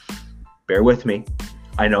lineman. Bear with me.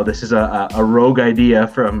 I know this is a rogue idea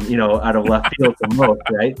from, out of left field for most,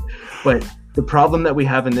 right? But the problem that we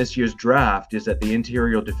have in this year's draft is that the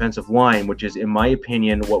interior defensive line, which is, in my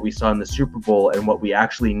opinion, what we saw in the Super Bowl and what we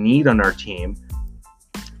actually need on our team,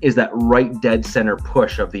 is that right dead center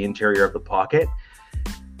push of the interior of the pocket.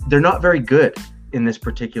 They're not very good in this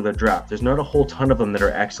particular draft. There's not a whole ton of them that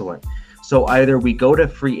are excellent. So either we go to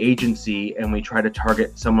free agency and we try to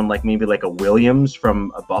target someone like maybe like a Williams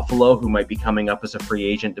from a Buffalo, who might be coming up as a free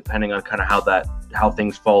agent, depending on kind of how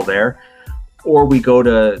things fall there. Or we go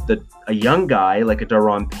to a young guy like a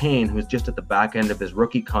Daron Payne, who's just at the back end of his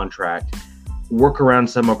rookie contract, work around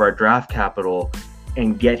some of our draft capital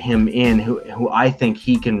and get him in, who I think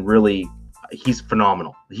he's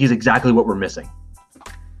phenomenal. He's exactly what we're missing.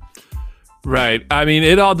 Right. I mean,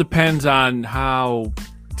 it all depends on how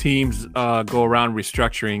teams go around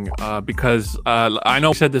restructuring, because I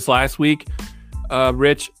know I said this last week,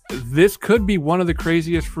 Rich, this could be one of the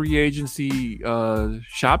craziest free agency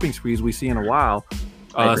shopping sprees we see in a while,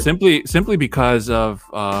 simply because of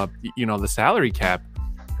the salary cap.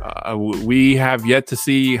 We have yet to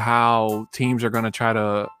see how teams are going to try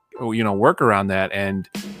to work around that, and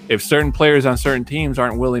if certain players on certain teams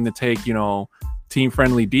aren't willing to take team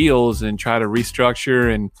friendly deals and try to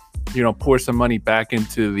restructure and pour some money back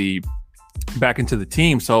into the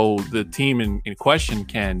team, so the team in question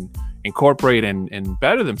can incorporate and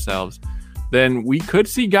better themselves, then we could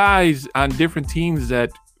see guys on different teams that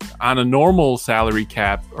on a normal salary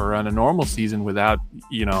cap or on a normal season without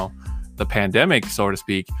the pandemic, so to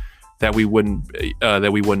speak, that we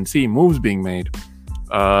wouldn't see moves being made.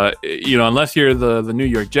 Unless you're the New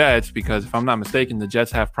York Jets, because if I'm not mistaken, the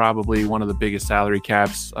Jets have probably one of the biggest salary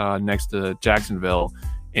caps next to Jacksonville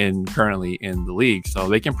currently in the league. So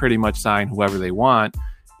they can pretty much sign whoever they want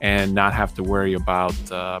and not have to worry about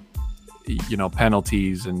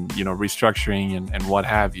penalties and restructuring and what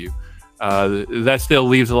have you. That still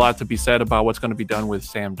leaves a lot to be said about what's going to be done with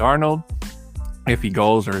Sam Darnold, if he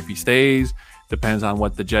goes or if he stays. Depends on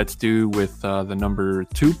what the Jets do with the number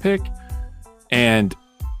 2 pick. And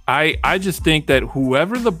I just think that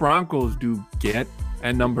whoever the Broncos do get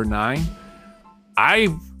at number 9, I'd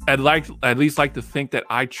at least like to think that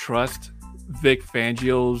I trust Vic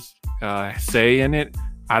Fangio's say in it.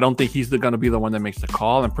 I don't think he's going to be the one that makes the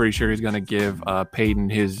call. I'm pretty sure he's going to give Peyton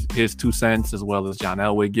his 2 cents, as well as John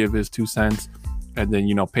Elway give his 2 cents. And then,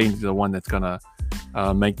 Peyton's the one that's going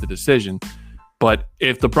to make the decision. But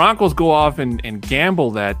if the Broncos go off and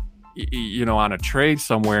gamble that, on a trade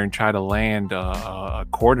somewhere and try to land a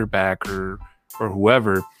quarterback or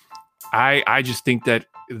whoever, I just think that,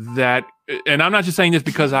 and I'm not just saying this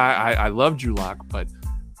because I love Drew Lock, but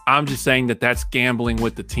I'm just saying that that's gambling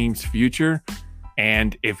with the team's future.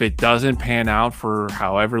 And if it doesn't pan out for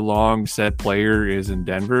however long said player is in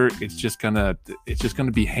Denver, it's just gonna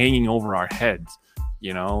be hanging over our heads,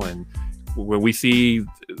 and when we see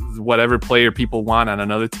whatever player people want on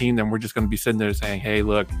another team, then we're just going to be sitting there saying, hey,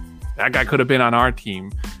 look, that guy could have been on our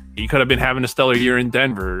team. He could have been having a stellar year in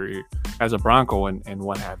Denver as a Bronco and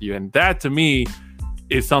what have you. And that, to me,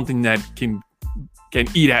 is something that can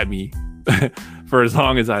eat at me for as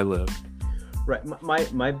long as I live. Right.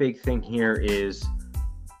 My big thing here is,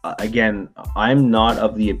 again, I'm not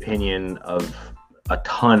of the opinion of a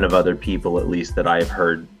ton of other people, at least that I've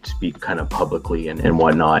heard speak kind of publicly and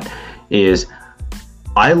whatnot, is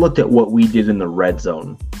I looked at what we did in the red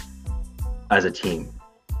zone as a team.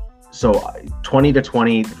 So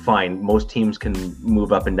 20-20, fine. Most teams can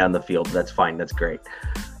move up and down the field. That's fine. That's great.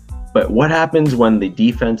 But what happens when the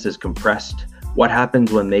defense is compressed? What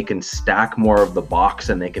happens when they can stack more of the box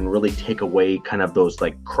and they can really take away kind of those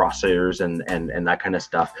like crosshairs and that kind of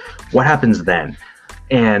stuff? What happens then?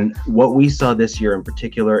 And what we saw this year in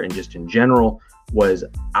particular, and just in general, was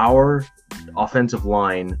our offensive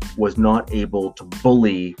line was not able to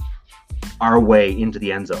bully our way into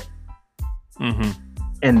the end zone. Mm-hmm.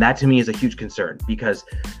 And that to me is a huge concern, because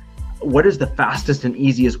what is the fastest and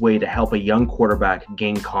easiest way to help a young quarterback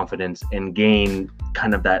gain confidence and gain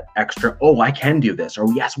kind of that extra, oh, I can do this,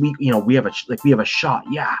 or yes, we have a shot.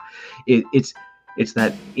 Yeah. It's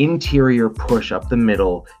that interior push up the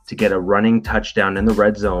middle to get a running touchdown in the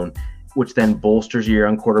red zone. which then bolsters your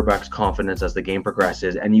young quarterback's confidence as the game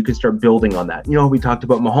progresses, and you can start building on that. We talked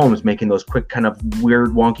about Mahomes making those quick kind of weird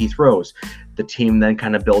wonky throws. The team then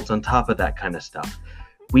kind of builds on top of that kind of stuff.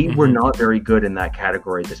 We were not very good in that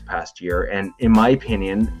category this past year, and in my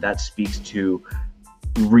opinion, that speaks to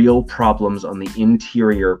real problems on the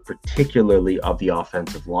interior, particularly of the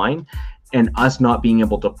offensive line, and us not being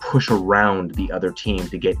able to push around the other team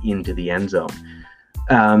to get into the end zone.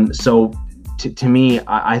 So to me,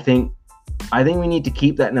 I think we need to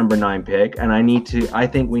keep that number 9 pick, and I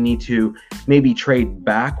think we need to maybe trade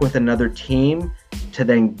back with another team to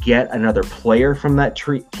then get another player from that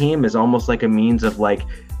team, is almost like a means of like,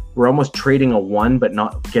 we're almost trading a 1 but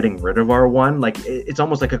not getting rid of our 1. Like, it's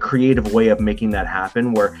almost like a creative way of making that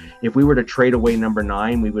happen, where if we were to trade away number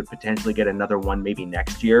 9, we would potentially get another 1 maybe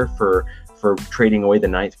next year for trading away the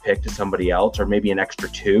 9th pick to somebody else, or maybe an extra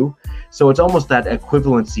 2. So it's almost that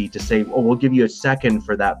equivalency to say, oh, we'll give you a 2nd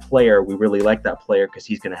for that player. We really like that player because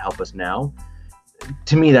he's going to help us now.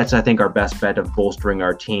 To me, that's, I think, our best bet of bolstering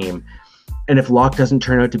our team. And if Locke doesn't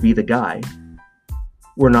turn out to be the guy,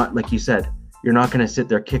 we're not, like you said, you're not going to sit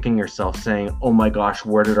there kicking yourself saying, oh my gosh,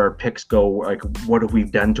 where did our picks go? Like, what have we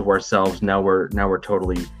done to ourselves? Now we're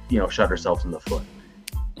totally, shot ourselves in the foot.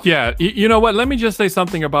 Yeah. You know what? Let me just say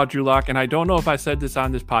something about Drew Lock. And I don't know if I said this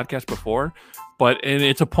on this podcast before, but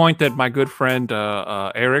it's a point that my good friend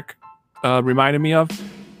Eric reminded me of.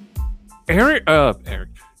 Eric,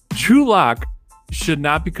 Drew Lock should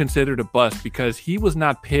not be considered a bust because he was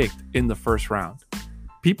not picked in the first round.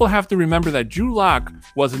 People have to remember that Drew Lock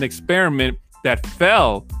was an experiment that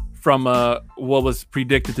fell from what was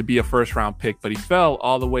predicted to be a first-round pick, but he fell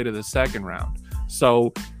all the way to the 2nd round.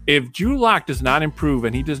 So if Drew Lock does not improve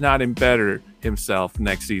and he does not better himself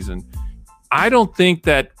next season, I don't think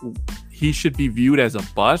that he should be viewed as a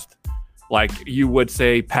bust like you would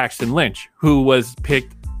say Paxton Lynch, who was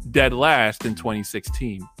picked dead last in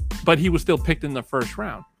 2016, but he was still picked in the first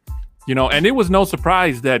round. And it was no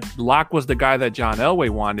surprise that Locke was the guy that John Elway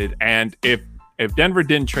wanted. And if Denver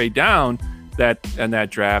didn't trade down in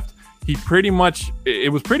that draft,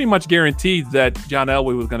 it was pretty much guaranteed that John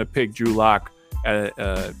Elway was going to pick Drew Lock. With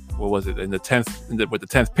the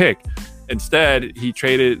 10th pick. Instead, he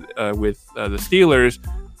traded with the Steelers.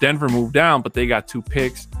 Denver moved down, but they got 2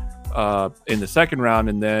 picks in the 2nd round.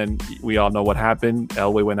 And then we all know what happened.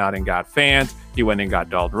 Elway went out and got Fant. He went and got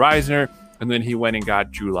Dalton Risner, and then he went and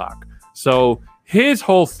got Drew Lock. So his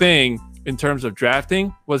whole thing in terms of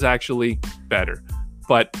drafting was actually better,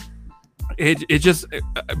 but it just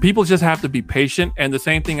people just have to be patient. And the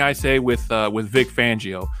same thing I say with Vic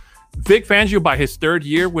Fangio. Vic Fangio, by his 3rd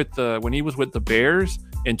year when he was with the Bears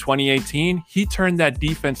in 2018, he turned that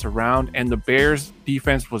defense around, and the Bears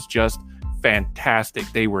defense was just fantastic.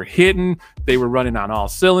 They were hitting, they were running on all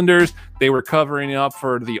cylinders, they were covering up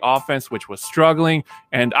for the offense, which was struggling.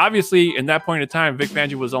 And obviously, in that point in time, Vic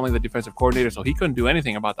Fangio was only the defensive coordinator, so he couldn't do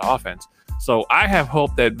anything about the offense. So I have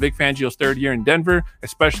hope that Vic Fangio's 3rd year in Denver,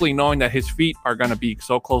 especially knowing that his feet are going to be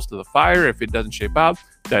so close to the fire if it doesn't shape out,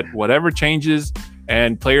 that whatever changes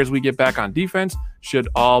and players we get back on defense should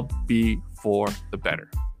all be for the better.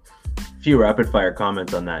 Few rapid fire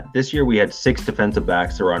comments on that. This year we had 6 defensive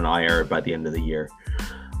backs that were on IR by the end of the year.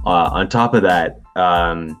 On top of that,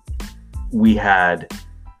 we had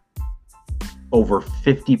over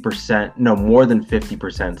 50%, no, more than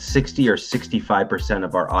 50%, 60 or 65%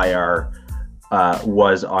 of our IR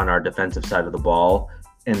was on our defensive side of the ball.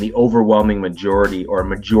 And the overwhelming majority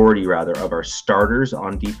of our starters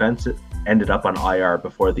on defense ended up on IR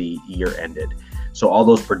before the year ended. So all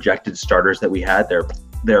those projected starters that we had,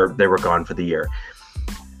 they were gone for the year.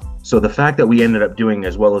 So the fact that we ended up doing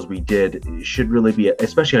as well as we did should really be,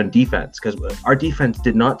 especially on defense, because our defense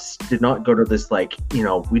did not go to this, like,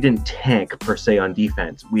 we didn't tank per se on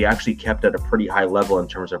defense. We actually kept at a pretty high level in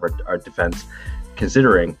terms of our defense,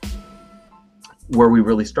 considering where we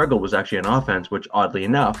really struggled was actually on offense, which oddly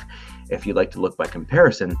enough, if you like to look by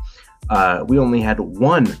comparison, we only had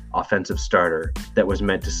 1 offensive starter that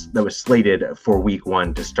was slated for week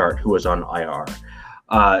 1 to start, who was on IR.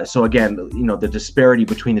 So again, the disparity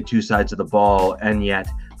between the 2 sides of the ball, and yet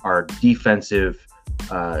our defensive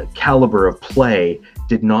caliber of play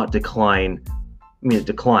did not decline. I mean, it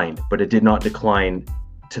declined, but it did not decline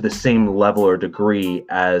to the same level or degree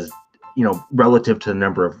as, relative to the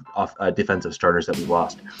number of defensive starters that we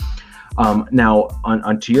lost. Now,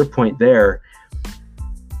 on to your point there,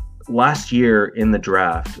 last year in the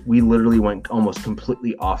draft, we literally went almost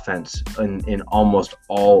completely offense in almost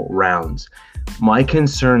all rounds. My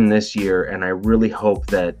concern this year, and I really hope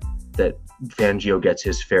that Fangio gets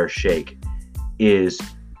his fair shake, is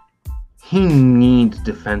he needs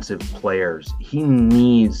defensive players. He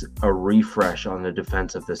needs a refresh on the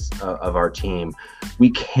defense of our team.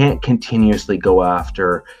 We can't continuously go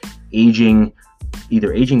after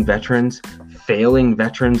either aging veterans, failing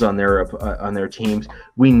veterans on their teams.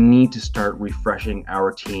 We need to start refreshing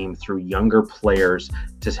our team through younger players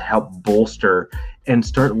to help bolster and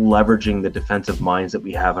start leveraging the defensive minds that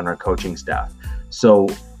we have on our coaching staff. So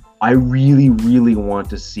I really, really want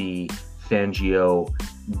to see Fangio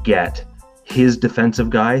get his defensive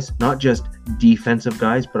guys, not just defensive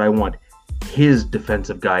guys, but I want his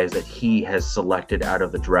defensive guys that he has selected out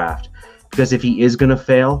of the draft. Because if he is going to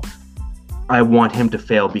fail, I want him to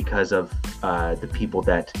fail because of the people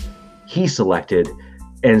that he selected,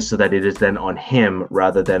 and so that it is then on him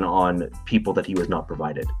rather than on people that he was not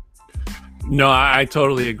provided. No, I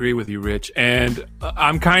totally agree with you, Rich. And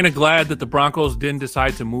I'm kind of glad that the Broncos didn't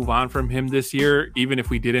decide to move on from him this year, even if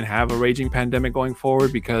we didn't have a raging pandemic going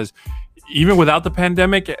forward, because even without the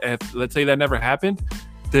pandemic, if let's say that never happened,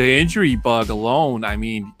 the injury bug alone, I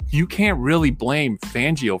mean, you can't really blame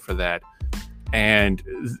Fangio for that. And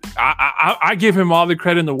I give him all the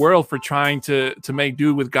credit in the world for trying to make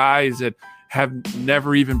do with guys that have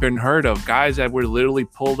never even been heard of, guys that were literally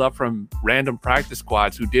pulled up from random practice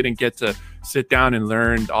squads who didn't get to sit down and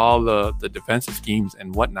learn all the defensive schemes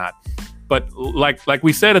and whatnot. But like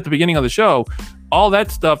we said at the beginning of the show, all that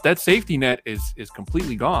stuff, that safety net is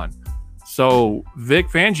completely gone. So Vic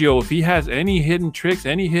Fangio, if he has any hidden tricks,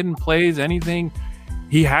 any hidden plays, anything,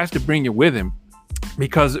 he has to bring it with him.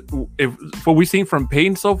 Because if what we've seen from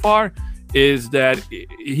Peyton so far is that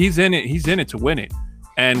he's in it to win it.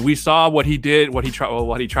 And we saw what he did, what he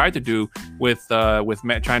tried to do with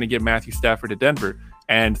trying to get Matthew Stafford to Denver.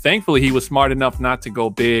 And thankfully, he was smart enough not to go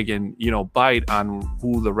big and bite on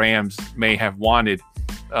who the Rams may have wanted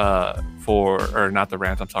the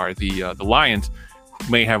Lions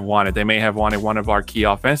may have wanted. They may have wanted one of our key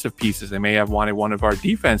offensive pieces. They may have wanted one of our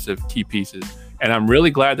defensive key pieces. And I'm really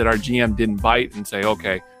glad that our GM didn't bite and say,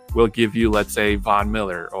 okay, we'll give you, let's say, Von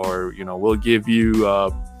Miller, or we'll give you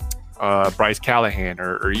Bryce Callahan,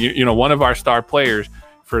 or one of our star players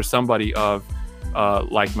for somebody of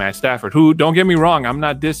like Matt Stafford, who, don't get me wrong, I'm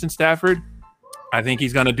not dissing Stafford. I think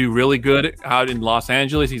he's going to do really good out in Los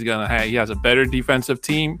Angeles. He has a better defensive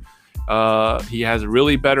team. He has a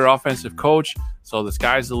really better offensive coach. So the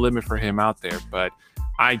sky's the limit for him out there. But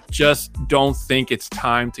I just don't think it's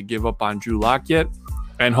time to give up on Drew Lock yet.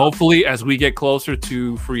 And hopefully, as we get closer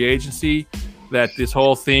to free agency, that this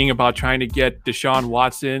whole thing about trying to get Deshaun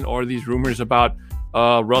Watson, or these rumors about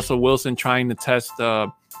Russell Wilson trying to test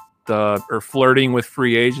or flirting with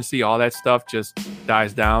free agency, all that stuff just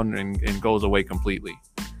dies down and goes away completely.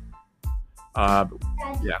 Yeah.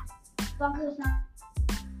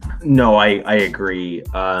 No, I agree.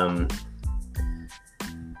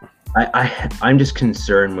 I'm just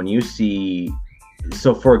concerned when you see.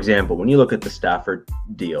 So, for example, when you look at the Stafford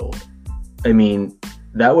deal, I mean,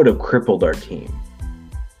 that would have crippled our team.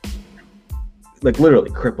 Like,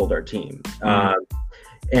 literally crippled our team. Mm-hmm.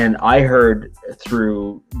 And I heard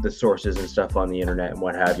through the sources and stuff on the internet and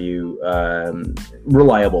what have you,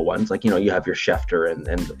 reliable ones, like, you have your Schefter and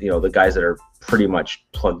the guys that are pretty much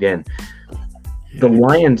plugged in. The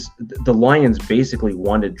Lions basically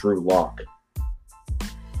wanted Drew Lock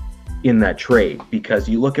in that trade, because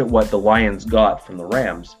you look at what the Lions got from the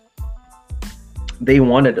Rams. They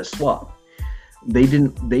wanted a swap. They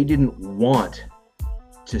didn't want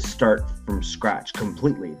to start from scratch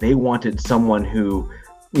completely. They wanted someone who,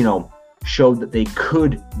 showed that they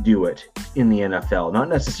could do it in the NFL. Not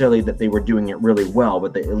necessarily that they were doing it really well,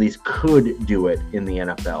 but they at least could do it in the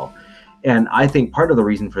NFL. And I think part of the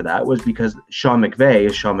reason for that was because Sean McVay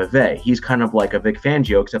is Sean McVay. He's kind of like a Vic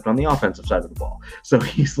Fangio, except on the offensive side of the ball. So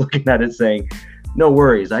he's looking at it saying, no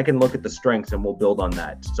worries, I can look at the strengths and we'll build on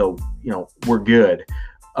that. So, we're good.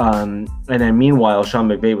 And then meanwhile, Sean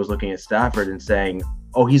McVay was looking at Stafford and saying,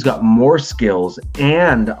 oh, he's got more skills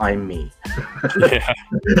and I'm me. Yeah.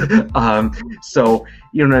 So,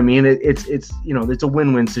 you know what I mean? It's it's a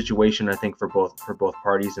win-win situation, I think, for both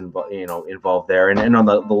parties involved there. And on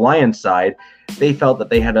the Lions side, they felt that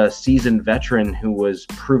they had a seasoned veteran who was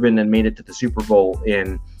proven and made it to the Super Bowl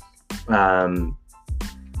in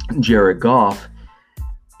Jared Goff.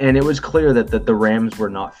 And it was clear that the Rams were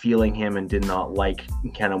not feeling him and did not like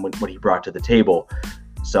kind of what he brought to the table.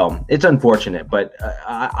 So it's unfortunate, but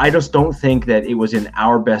I just don't think that it was in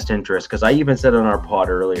our best interest, because I even said on our pod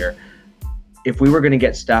earlier, if we were going to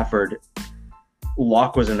get Stafford,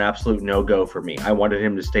 Locke was an absolute no-go for me. I wanted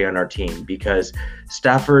him to stay on our team because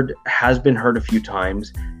Stafford has been hurt a few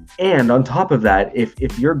times. And on top of that,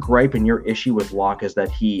 if your gripe and your issue with Locke is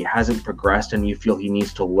that he hasn't progressed and you feel he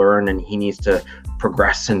needs to learn and he needs to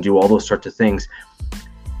progress and do all those sorts of things,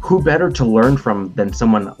 who better to learn from than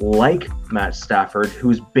someone like Matt Stafford,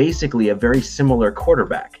 who's basically a very similar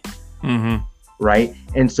quarterback, right?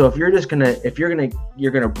 And so if you're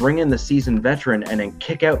gonna bring in the seasoned veteran and then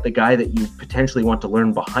kick out the guy that you potentially want to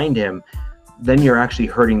learn behind him, then you're actually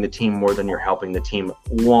hurting the team more than you're helping the team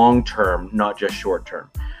long term, not just short term.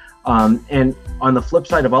 And on the flip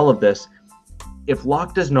side of all of this, if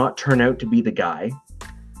Locke does not turn out to be the guy,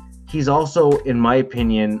 he's also, in my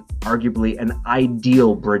opinion, arguably an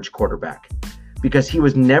ideal bridge quarterback, because he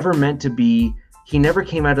was never meant to be. He never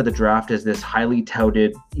came out of the draft as this highly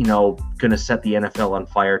touted, going to set the NFL on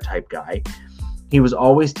fire type guy. He was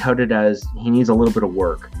always touted as he needs a little bit of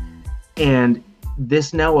work. And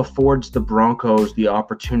this now affords the Broncos the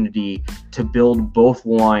opportunity to build both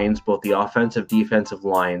lines, both the offensive, defensive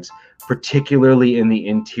lines, particularly in the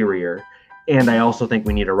interior. And I also think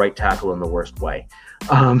we need a right tackle in the worst way.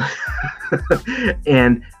 And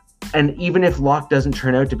even if Locke doesn't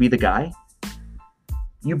turn out to be the guy,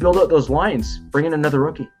 you build out those lines, bring in another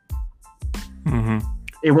rookie.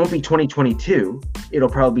 It won't be 2022. It'll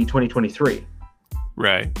probably be 2023.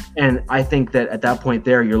 Right. And I think that at that point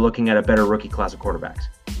there, you're looking at a better rookie class of quarterbacks.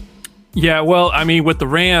 Yeah, well, I mean, with the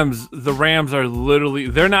Rams are literally,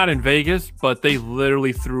 they're not in Vegas, but they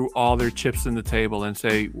literally threw all their chips in the table and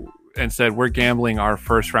said, we're gambling our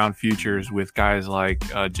first round futures with guys like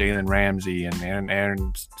Jalen Ramsey and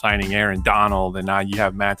Aaron signing Aaron Donald. And now you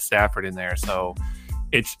have Matt Stafford in there. So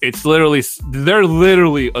it's literally, they're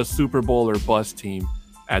literally a Super Bowl or bust team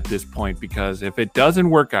at this point, because if it doesn't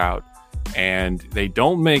work out, and they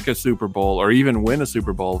don't make a Super Bowl or even win a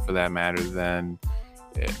Super Bowl for that matter, then,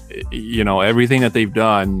 everything that they've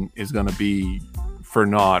done is going to be for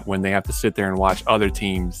naught when they have to sit there and watch other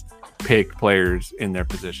teams pick players in their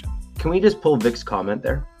position. Can we just pull Vic's comment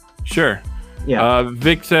there? Sure. Yeah.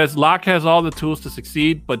 Vic says, Locke has all the tools to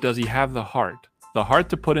succeed, but does he have the heart? The heart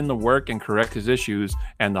to put in the work and correct his issues,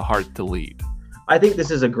 and the heart to lead. I think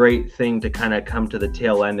this is a great thing to kind of come to the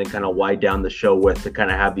tail end and kind of wind down the show with, to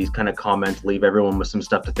kind of have these kind of comments, leave everyone with some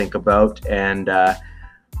stuff to think about, and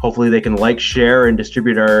hopefully they can like, share, and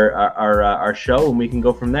distribute our show, and we can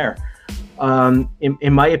go from there.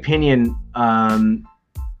 In my opinion,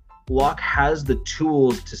 Locke has the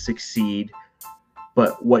tools to succeed,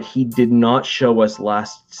 but what he did not show us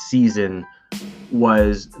last season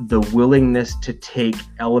was the willingness to take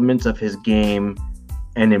elements of his game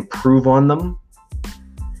and improve on them,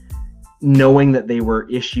 knowing that they were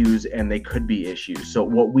issues and they could be issues. So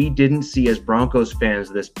what we didn't see as Broncos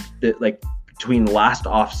fans between last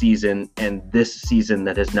offseason and this season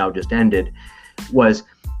that has now just ended was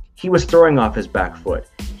he was throwing off his back foot.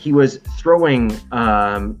 He was throwing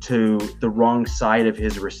to the wrong side of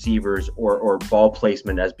his receivers or ball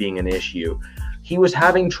placement as being an issue. He was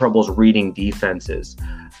having troubles reading defenses.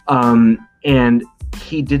 And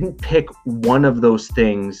he didn't pick one of those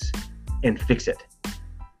things and fix it.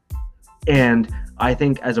 And I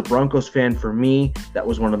think as a Broncos fan, for me, that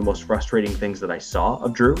was one of the most frustrating things that I saw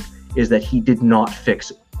of Drew, is that he did not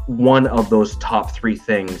fix one of those top three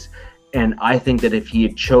things. And I think that if he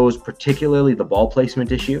had chose particularly the ball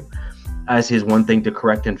placement issue as his one thing to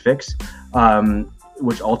correct and fix,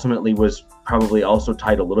 which ultimately was probably also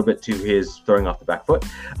tied a little bit to his throwing off the back foot,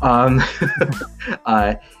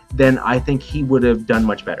 then I think he would have done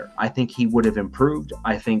much better. I think he would have improved.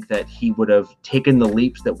 I think that he would have taken the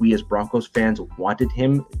leaps that we as Broncos fans wanted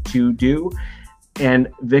him to do. And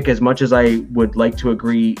Vic, as much as I would like to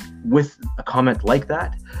agree with a comment like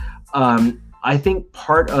that, I think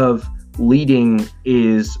part of leading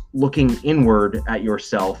is looking inward at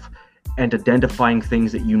yourself and identifying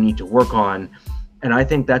things that you need to work on. And I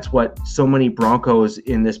think that's what so many Broncos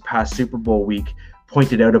in this past Super Bowl week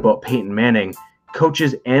pointed out about Peyton Manning,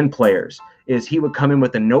 coaches and players, is he would come in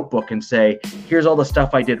with a notebook and say, here's all the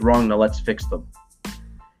stuff I did wrong, now let's fix them.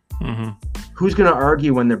 Mm-hmm. Who's going to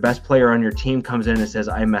argue when their best player on your team comes in and says,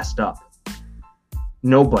 I messed up?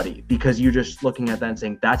 Nobody, because you're just looking at that and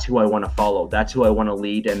saying, that's who I want to follow, that's who I want to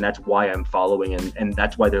lead, and that's why I'm following, and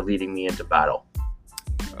that's why they're leading me into battle.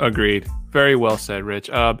 Agreed. Very well said, Rich.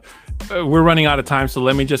 We're running out of time, so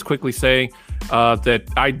let me just quickly say that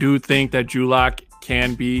I do think that Drew Lock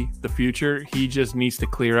can be the future. He just needs to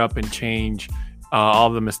clear up and change all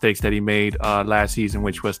the mistakes that he made last season,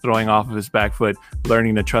 which was throwing off of his back foot,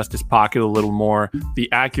 learning to trust his pocket a little more.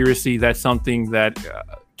 The accuracy, that's something that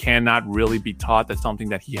cannot really be taught. That's something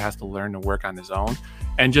that he has to learn to work on his own.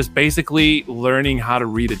 and just basically learning how to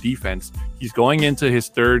read a defense. He's going into his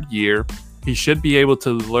third year. He should be able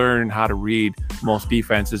to learn how to read most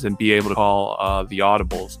defenses and be able to call the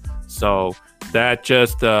audibles. So that's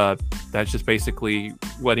just basically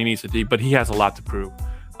what he needs to do. But he has a lot to prove.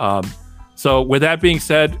 So with that being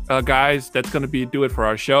said, guys, that's going to do it for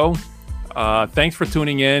our show. Thanks for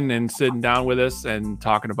tuning in and sitting down with us and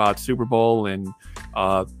talking about Super Bowl and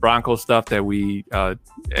Broncos stuff that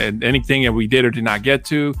and anything that we did or did not get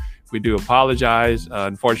to. We do apologize.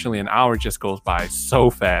 Unfortunately, an hour just goes by so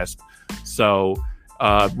fast. So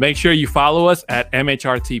make sure you follow us at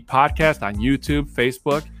MHRT Podcast on YouTube,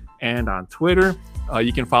 Facebook, and on Twitter.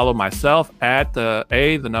 You can follow myself at the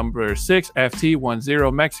number 6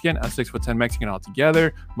 FT10 Mexican, a 6'10" Mexican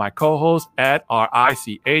altogether. My co-host at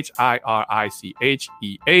RICHIRICHEH.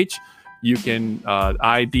 You can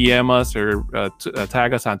IDM us or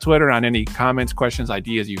tag us on Twitter on any comments, questions,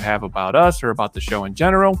 ideas you have about us or about the show in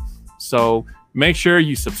general. So make sure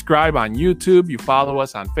you subscribe on YouTube, you follow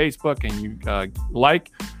us on Facebook, and you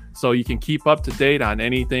so you can keep up to date on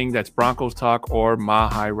anything that's Broncos Talk or Mile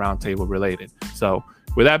High Roundtable related. So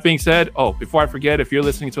with that being said, before I forget, if you're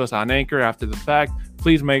listening to us on Anchor after the fact,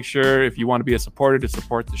 please make sure, if you want to be a supporter, to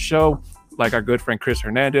support the show, like our good friend Chris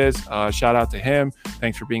Hernandez. Shout out to him.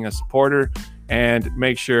 Thanks for being a supporter. And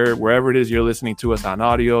make sure, wherever it is you're listening to us on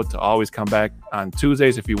audio, to always come back on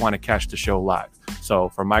Tuesdays if you want to catch the show live. So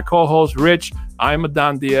for my co-host, Rich, I'm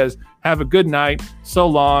Adan Diaz. Have a good night. So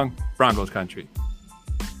long, Broncos country.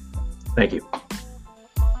 Thank you.